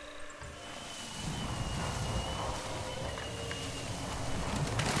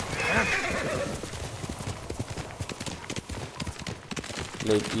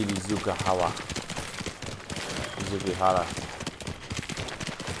 Lake Izukahawa. Izukihara.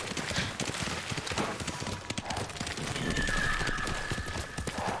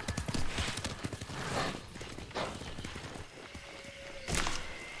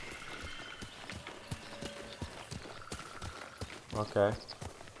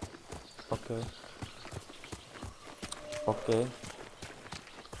 Okay.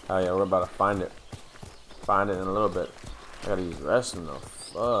 Oh yeah, we're about to find it. Find it in a little bit. I gotta use the restroom though.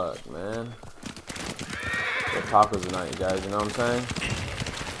 Fuck, man. Get tacos tonight, you guys. You know what I'm saying?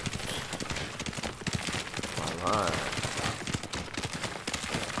 Alright.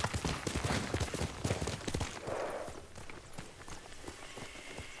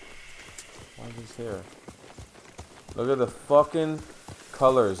 Why is this here? Look at the fucking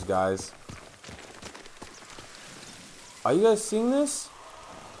colors, guys. Are you guys seeing this?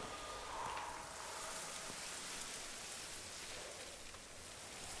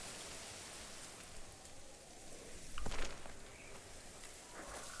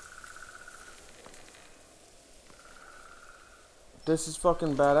 This is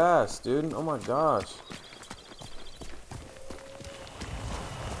fucking badass, dude. Oh my gosh.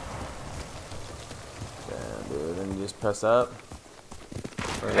 Damn, dude. And you just press up.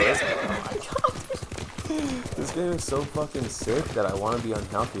 This game is so fucking sick that I want to be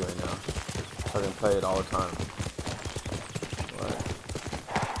unhealthy right now, so I can play it all the time.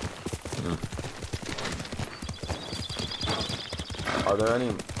 Are there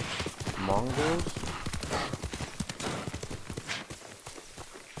any Mongols?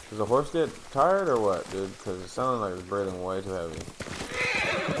 Does the horse get tired or what, dude? Because it sounded like it's breathing way too heavy.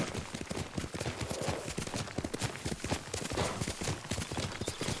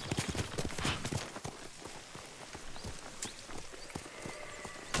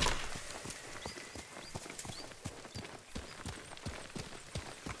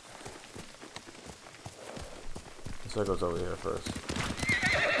 Let's goes over here first.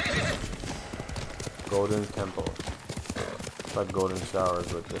 Golden Temple. It's like golden showers,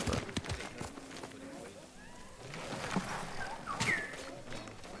 but different.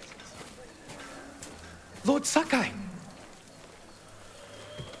 Lord Sakai!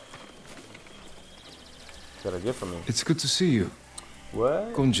 Got a gift for me. It's good to see you.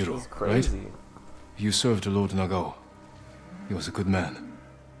 What? Gonjiro, That's crazy. right? You served Lord Nagao. He was a good man.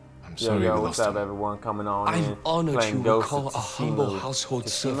 I'm sorry yo, we what's lost up, him. everyone coming on I'm in, honored playing you Ghost recall of a humble household Tsushima?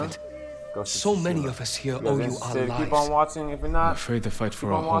 servant. Ghost of So Tsushima. many of us here You guys owe you our interested? lives. Keep on watching. If you're not, I'm afraid the fight keep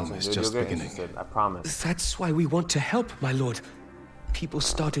for our on home watching, is dude. just You'll get beginning. interested, I promise. That's why we want to help, my lord. People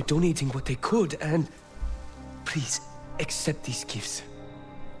started donating what they could, and please accept these gifts.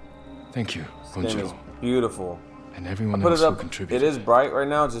 Thank you, This game is Gonjiro. beautiful. And everyone Put else it who up. contributed. It is bright right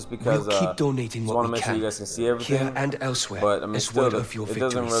now, just because We'll keep donating just what want to we make sure can, you guys can see everything here and elsewhere, But I mean, as still, word of your it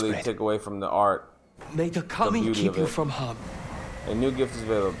doesn't victory really spread. take away from the art. May the Kami beauty keep of you it. from harm. A new gift is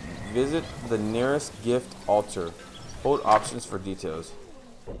available. Visit the nearest gift altar. Hold options for details.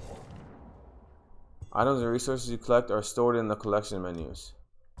 Items and resources you collect are stored in the collection menus.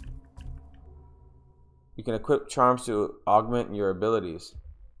 You can equip charms to augment your abilities.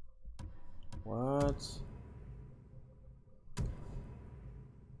 What?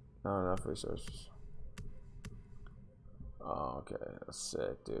 Not enough resources. Oh, okay. That's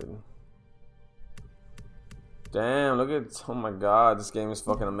sick, dude. Damn, look at, oh my god, this game is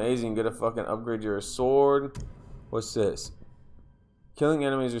fucking amazing. You get to fucking upgrade your sword. What's this? Killing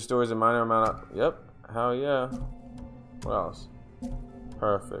enemies restores a minor amount of, yep, hell yeah. What else?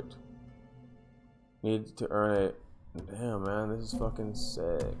 Perfect. Need to earn a, damn man, this is fucking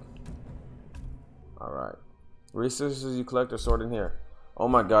sick. Alright. Resources you collect are stored in here. Oh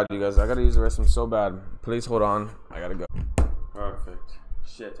my god, you guys, I gotta use the restroom so bad. Please hold on, I gotta go. Perfect.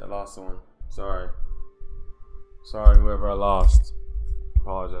 Shit, I lost one. Sorry. Sorry, whoever I lost.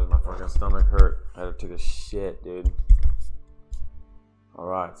 Apologize, my fucking stomach hurt. I had to take a shit, dude.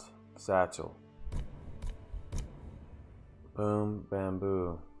 Alright, satchel. Boom,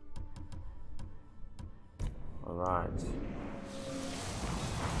 bamboo. Alright.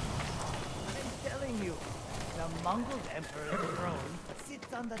 I'm telling you, the Mongol Emperor's throne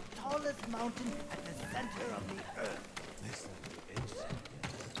sits on the tallest mountain at the center of the earth. Listen,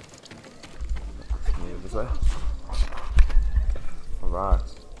 This way. Alright.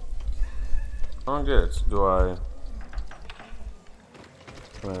 I don't get it. Do I...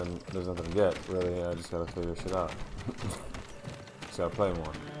 I mean, there's nothing to get, really. I just gotta figure shit out. Just gotta play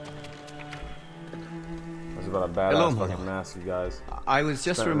more. That's about a badass fucking mask, you guys. I was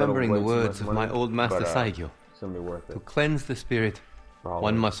just remembering the words of my old master Saigyo. It's gonna be worth it. To cleanse the spirit, Probably.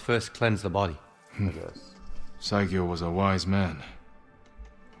 one must first cleanse the body. I guess. Saigyo was a wise man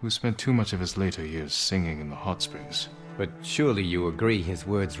who spent too much of his later years singing in the hot springs. But surely you agree his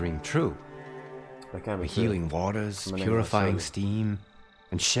words ring true. That can't The be true. healing waters, I'm gonna purifying myself. steam,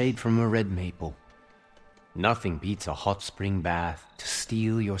 and shade from a red maple. Nothing beats a hot spring bath to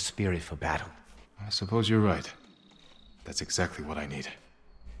steel your spirit for battle. I suppose you're right. That's exactly what I need.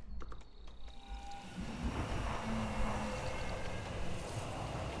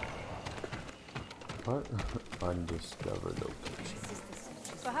 What? Undiscovered location.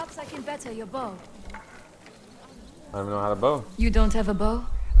 Perhaps I can better your bow. I don't even know how to bow. You don't have a bow?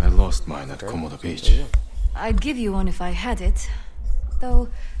 I lost mine at Komoda Beach. I'd give you one if I had it. Though,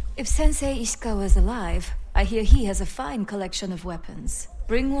 if Sensei Ishikawa's alive, I hear he has a fine collection of weapons.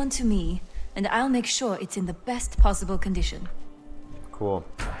 Bring one to me, and I'll make sure it's in the best possible condition. Cool.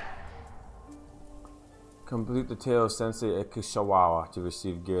 Complete the tale of Sensei Ikishawa to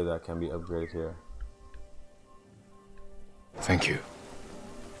receive gear that can be upgraded here. Thank you.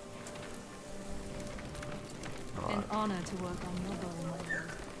 An honor to work on your bow, my lord.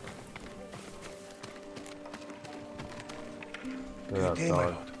 Yeah, Okay,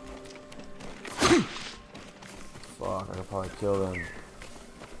 dog. Fuck, I could probably kill them.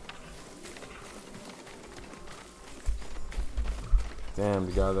 Damn,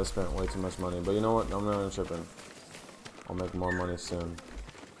 the guys, I spent way too much money. But you know what? I'm not even tripping. I'll make more money soon.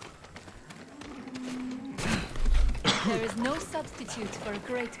 There is no substitute for a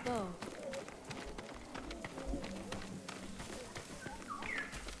great bow.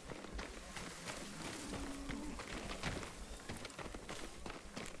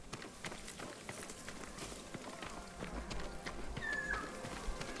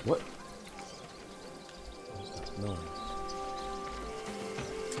 What? No.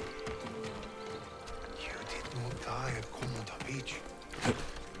 You did not die at Komoda Beach.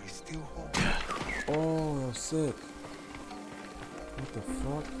 We still hope. Oh, sick. What the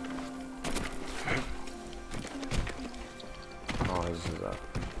fuck? Oh, this is that.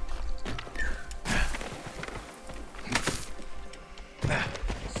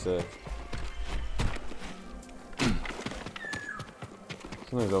 Sick.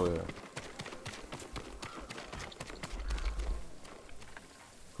 Something's over here.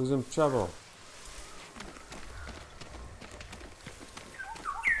 Who's in trouble?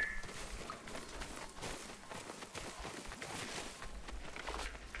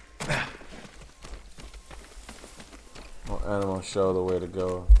 Oh, animal show the way to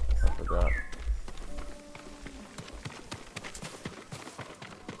go. I forgot.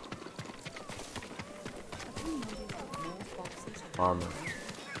 Armor.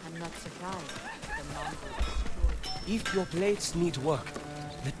 I'm not surprised. If your blades need work,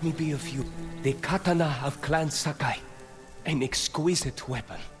 let me be of you. The katana of Clan Sakai. An exquisite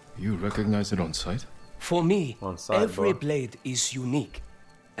weapon. You recognize it on sight? For me, On sight, every bro. blade is unique.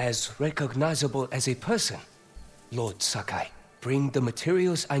 As recognizable as a person. Lord Sakai, bring the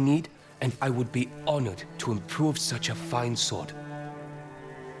materials I need, and I would be honored to improve such a fine sword.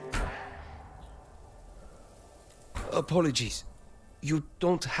 Apologies. You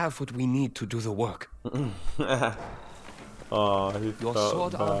don't have what we need to do the work. Oh, he Your felt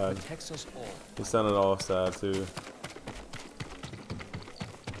sword arm bad. protects us all. He sounded all sad too.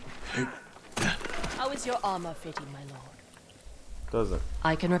 How is your armor fitting, my lord? Doesn't.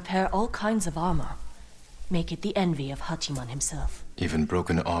 I can repair all kinds of armor. Make it the envy of Hachiman himself. Even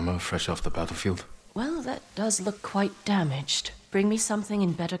broken armor fresh off the battlefield? Well, that does look quite damaged. Bring me something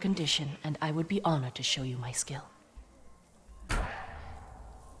in better condition, and I would be honored to show you my skill.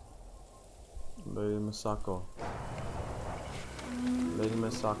 Lady Masako. Lady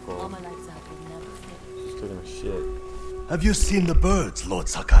Masako. Armor like that will never fit. She's taking a shit. Have you seen the birds, Lord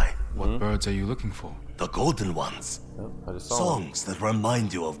Sakai? What birds are you looking for? The golden ones. Yep, I just saw Songs that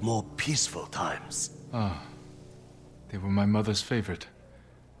remind you of more peaceful times. Ah, they were my mother's favorite.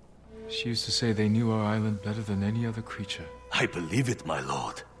 She used to say they knew our island better than any other creature. I believe it, my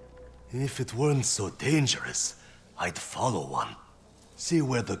lord. If it weren't so dangerous, I'd follow one. See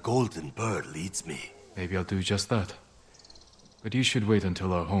where the golden bird leads me. Maybe I'll do just that. But you should wait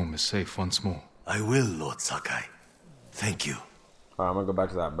until our home is safe once more. I will, Lord Sakai. Thank you. Alright, I'm gonna go back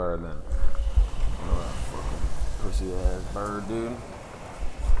to that bird then. Oh, that fucking pussy ass bird, dude.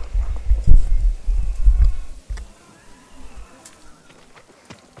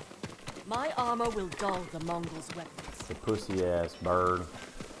 My armor will dull the Mongols' weapons. The pussy ass bird.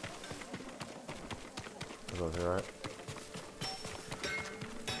 Is over here, right?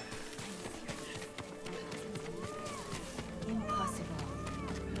 Impossible.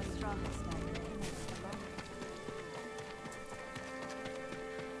 The strongest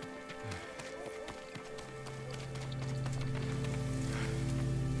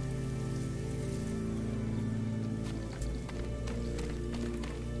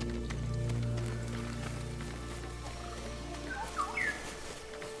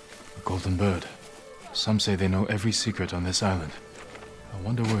A golden bird. Some say they know every secret on this island. I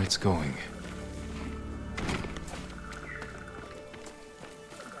wonder where it's going.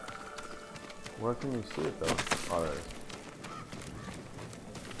 Where can you see it though? Oh, there it is.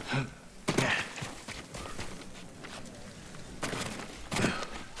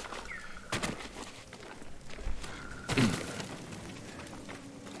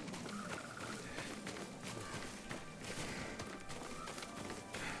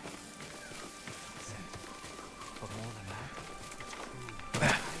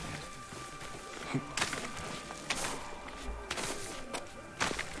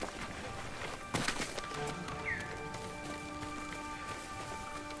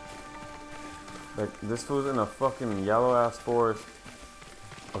 Like, this fool's in a fucking yellow ass forest.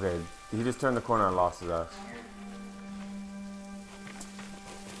 Okay, he just turned the corner and lost his ass.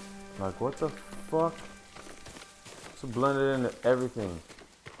 Like, what the fuck? It's blended into everything.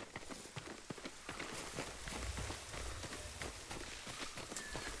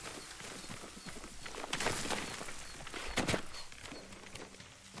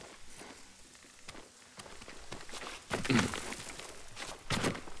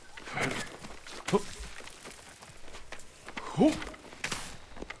 There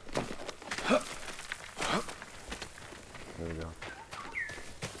we go.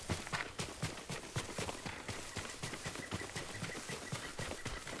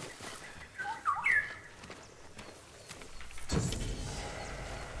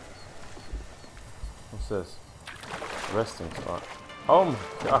 What's this? Resting spot. Oh my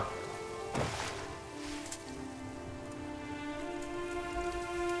god.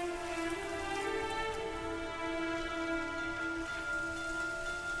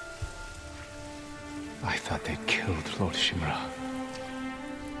 I thought they'd killed Lord Shimura.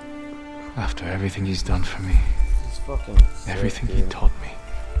 After everything he's done for me. He's fucking sick, everything dude. he taught me.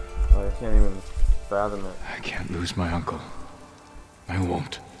 Like, I can't even fathom it. I can't lose my uncle. I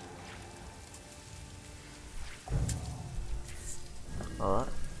won't. Alright.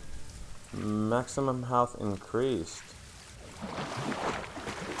 Maximum health increased.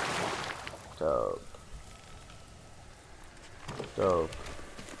 Dope. Dope.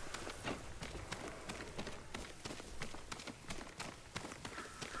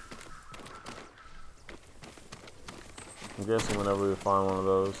 I'm guessing whenever we find one of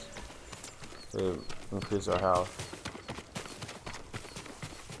those, they increase our health.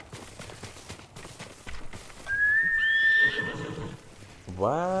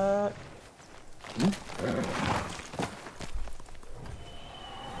 What?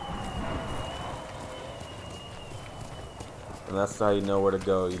 And that's how you know where to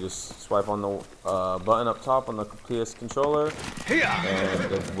go. You just swipe on the button up top on the PS controller,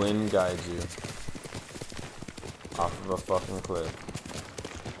 and the wind guides you off of a fucking cliff.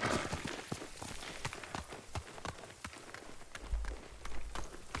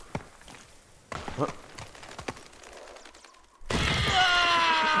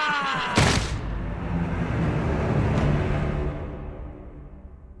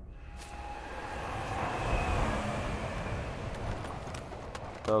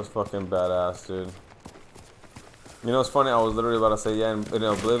 That was fucking badass, dude. You know, it's funny, I was literally about to say, yeah, in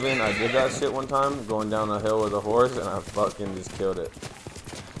Oblivion, I did that shit one time, going down a hill with a horse, and I fucking just killed it.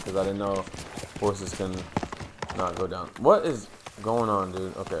 Because I didn't know horses can not go down. What is going on,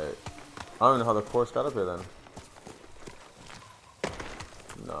 dude? Okay. I don't even know how the horse got up here, then.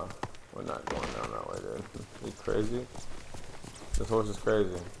 No, we're not going down that way, dude. You crazy? This horse is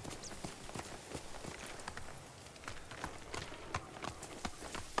crazy.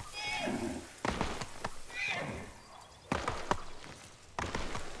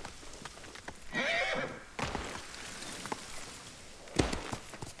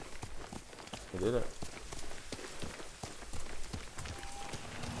 He did it.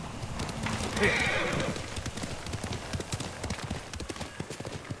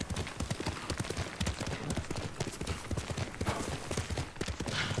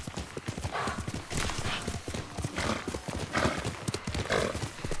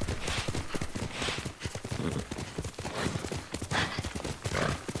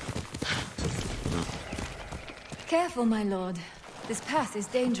 Careful, my lord. This path is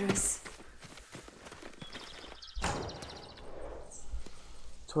dangerous.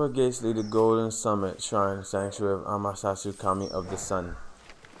 Toward gates lead to Golden Summit Shrine, Sanctuary of Amaterasu Kami of the Sun.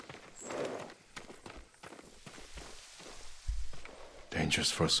 Dangerous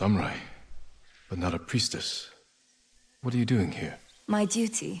for a samurai, but not a priestess. What are you doing here? My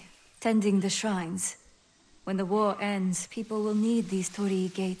duty, tending the shrines. When the war ends, people will need these torii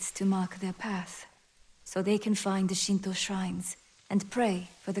gates to mark their path, so they can find the Shinto shrines and pray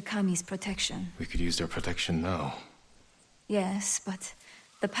for the Kami's protection. We could use their protection now. Yes, but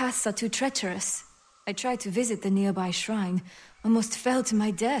the paths are too treacherous. I tried to visit the nearby shrine, almost fell to my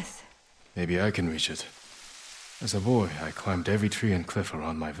death. Maybe I can reach it. As a boy, I climbed every tree and cliff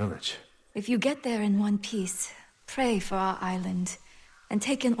around my village. If you get there in one piece, pray for our island, and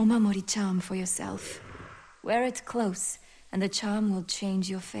take an Omamori charm for yourself. Wear it close, and the charm will change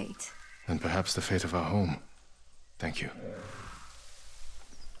your fate. And perhaps the fate of our home. Thank you.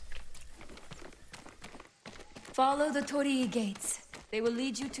 Follow the Torii gates. They will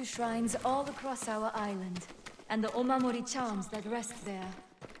lead you to shrines all across our island, and the Omamori charms that rest there.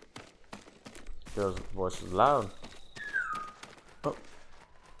 Girl's voice is loud. Oh,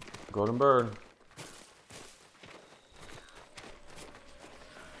 golden bird.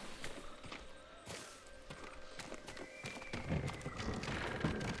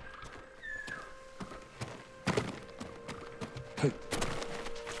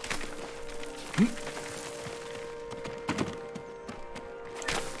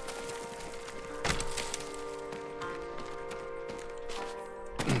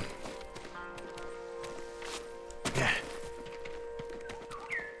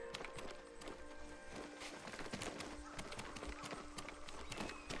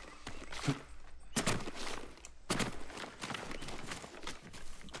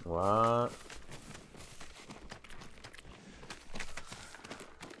 What?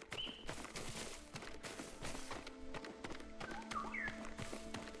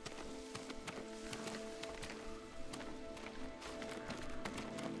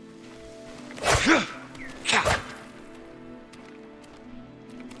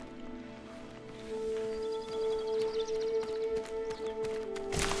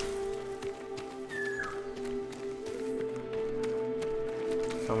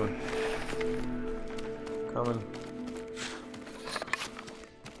 Coming. Coming.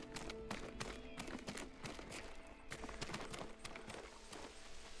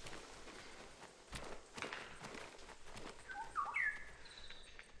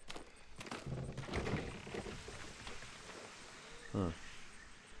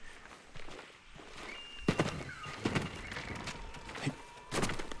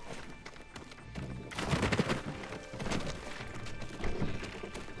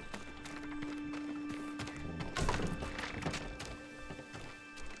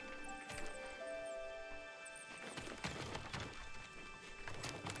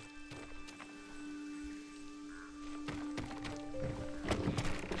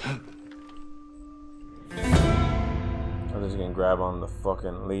 I'm just gonna grab on the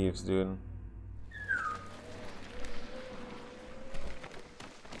fucking leaves, dude.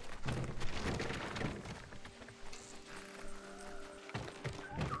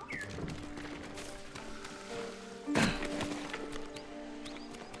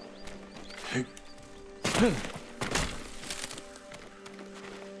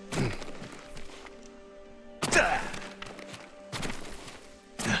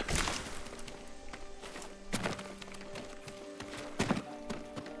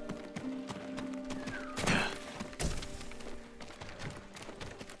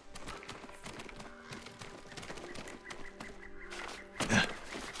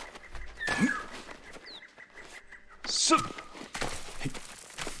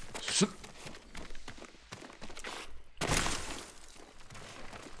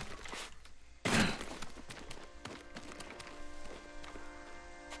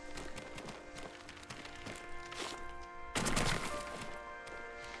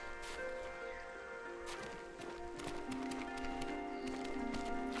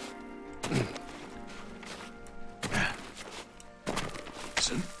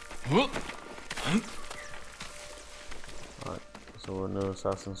 Alright, so we're new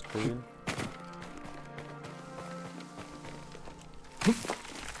Assassin's Creed.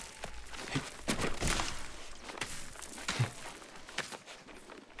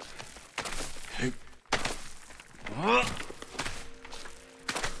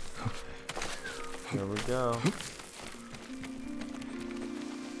 Here we go.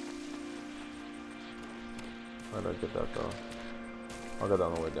 Where did I get that though? I'll go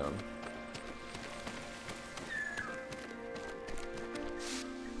down the way down.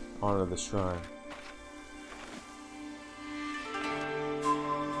 Honor the shrine.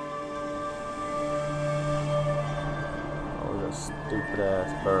 Oh, we got a stupid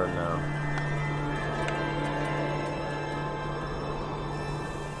ass bird now.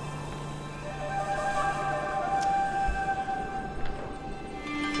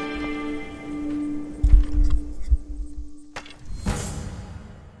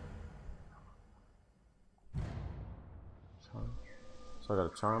 So I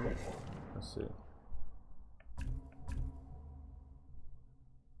got a charm. Let's see.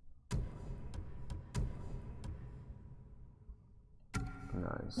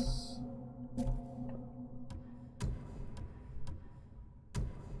 Nice.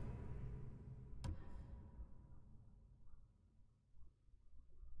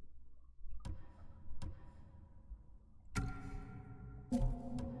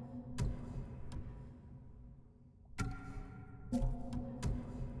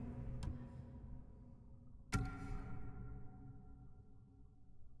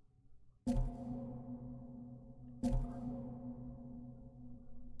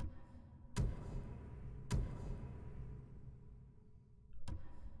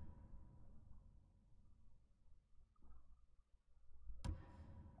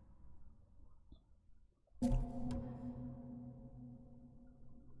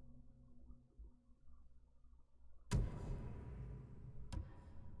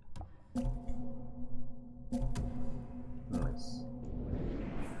 Nice.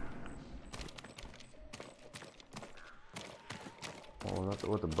 Oh, that's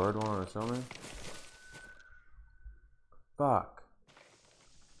what the bird wanted to show me? Fuck.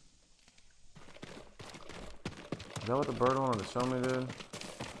 Is that what the bird wanted to show me, dude?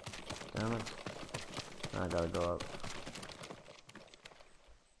 Damn it. I gotta go up.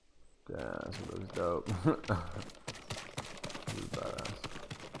 That was dope. That was badass.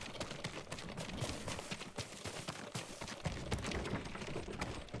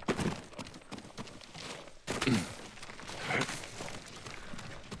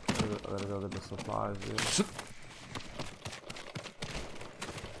 I gotta go get the supplies, dude.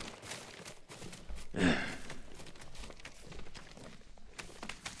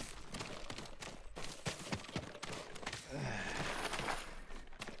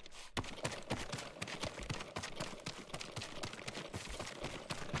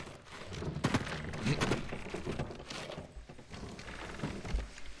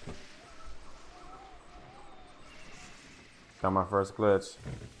 Got my first glitch.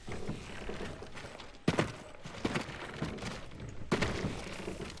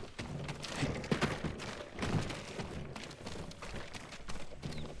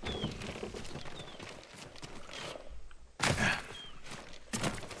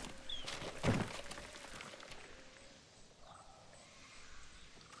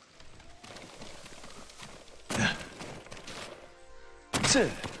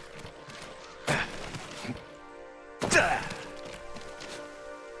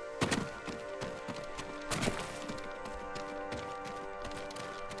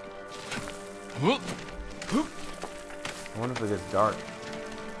 I wonder if it gets dark.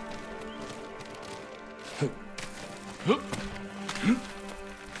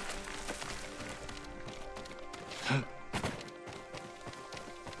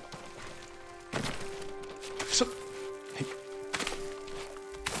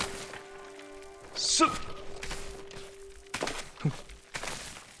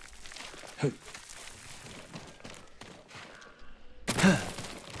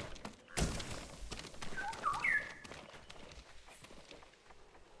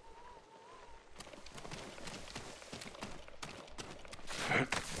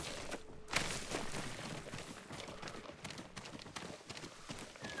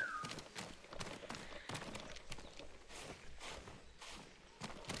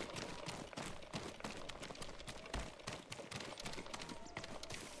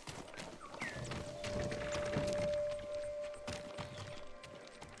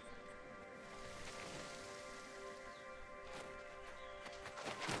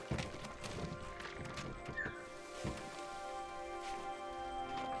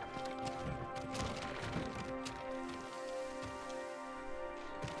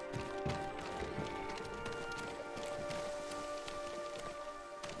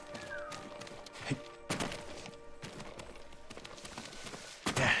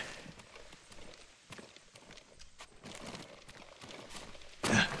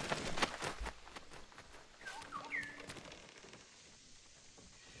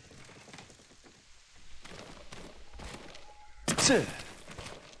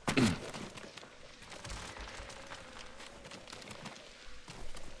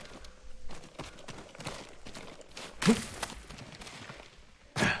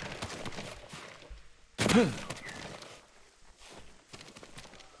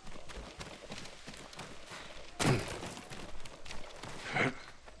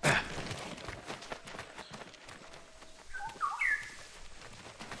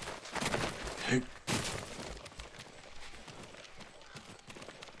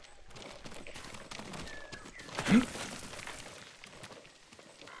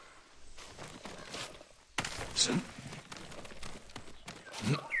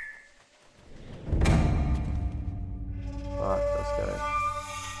 Fuck this guy.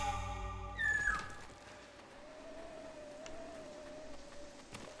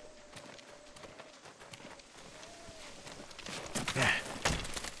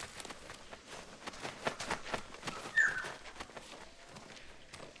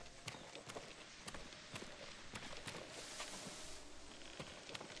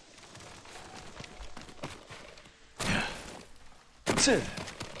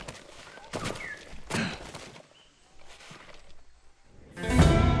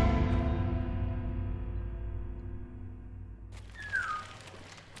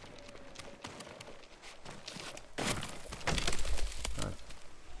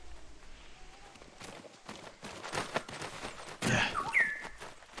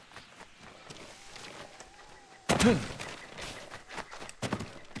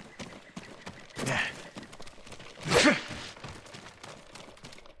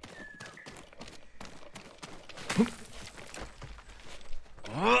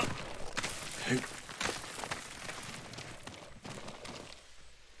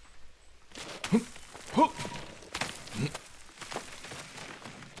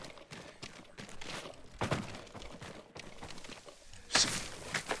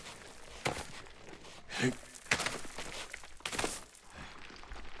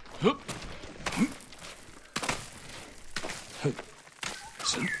 I'm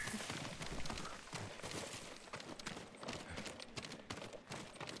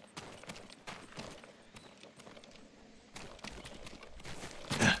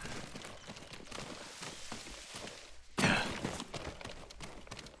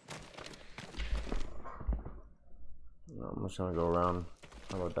just gonna go around.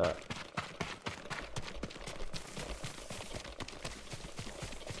 How about that?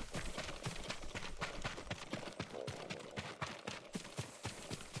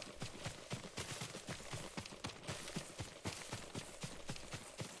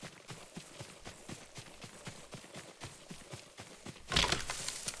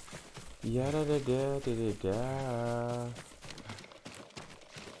 Da da da da da.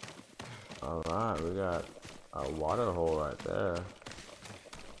 All right, we got a water hole right there.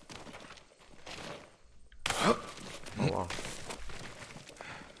 Oh, wow.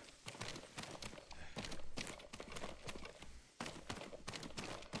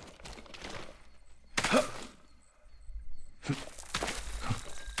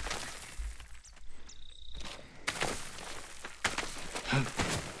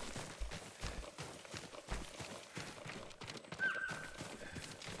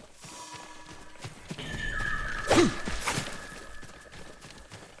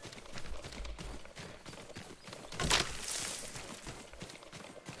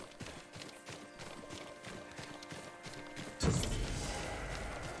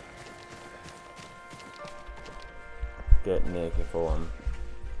 Get naked for him.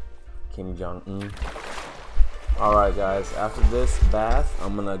 Kim Jong-un. Alright guys, after this bath,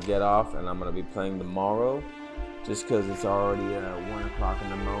 I'm gonna get off and I'm gonna be playing tomorrow. Just cause it's already 1 o'clock in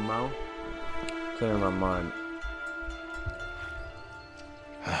the Momo. Clearing my mind.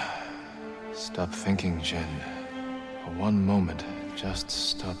 Stop thinking, Jin. For one moment, just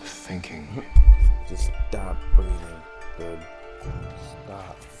stop thinking. Just stop breathing, dude.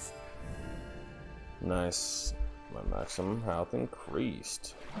 Stop. Nice. My maximum health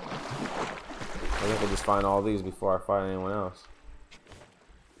increased. I think I just find all these before I find anyone else.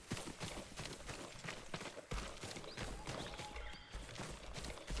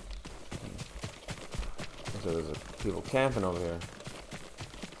 So there's people camping over here.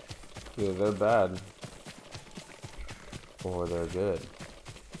 Either they're bad or they're good.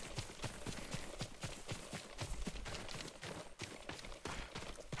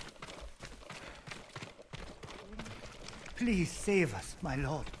 Please save us, my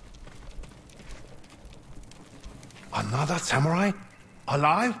lord. Another samurai?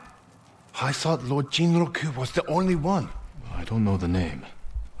 Alive? I thought Lord Jinroku was the only one. I don't know the name.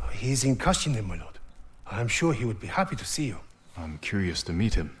 He's in Kashine, my lord. I'm sure he would be happy to see you. I'm curious to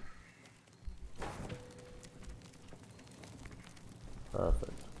meet him.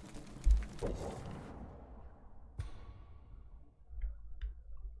 Perfect.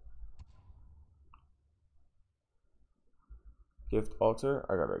 Gift altar?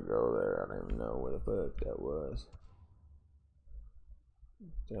 I gotta go there. I don't even know where the fuck that was.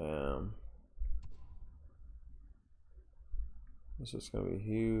 Damn. This is gonna be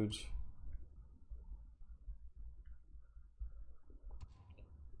huge.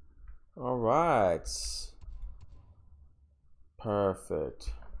 Alright.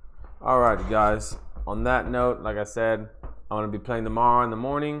 Perfect. Alright guys. On that note, like I said, I'm gonna be playing tomorrow in the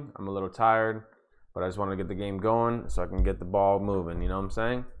morning. I'm a little tired, but I just want to get the game going so I can get the ball moving, you know what I'm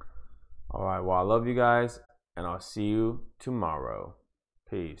saying? Alright, well I love you guys, and I'll see you tomorrow.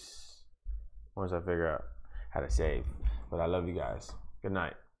 Peace. Once I figure out how to save. But I love you guys. Good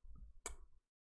night.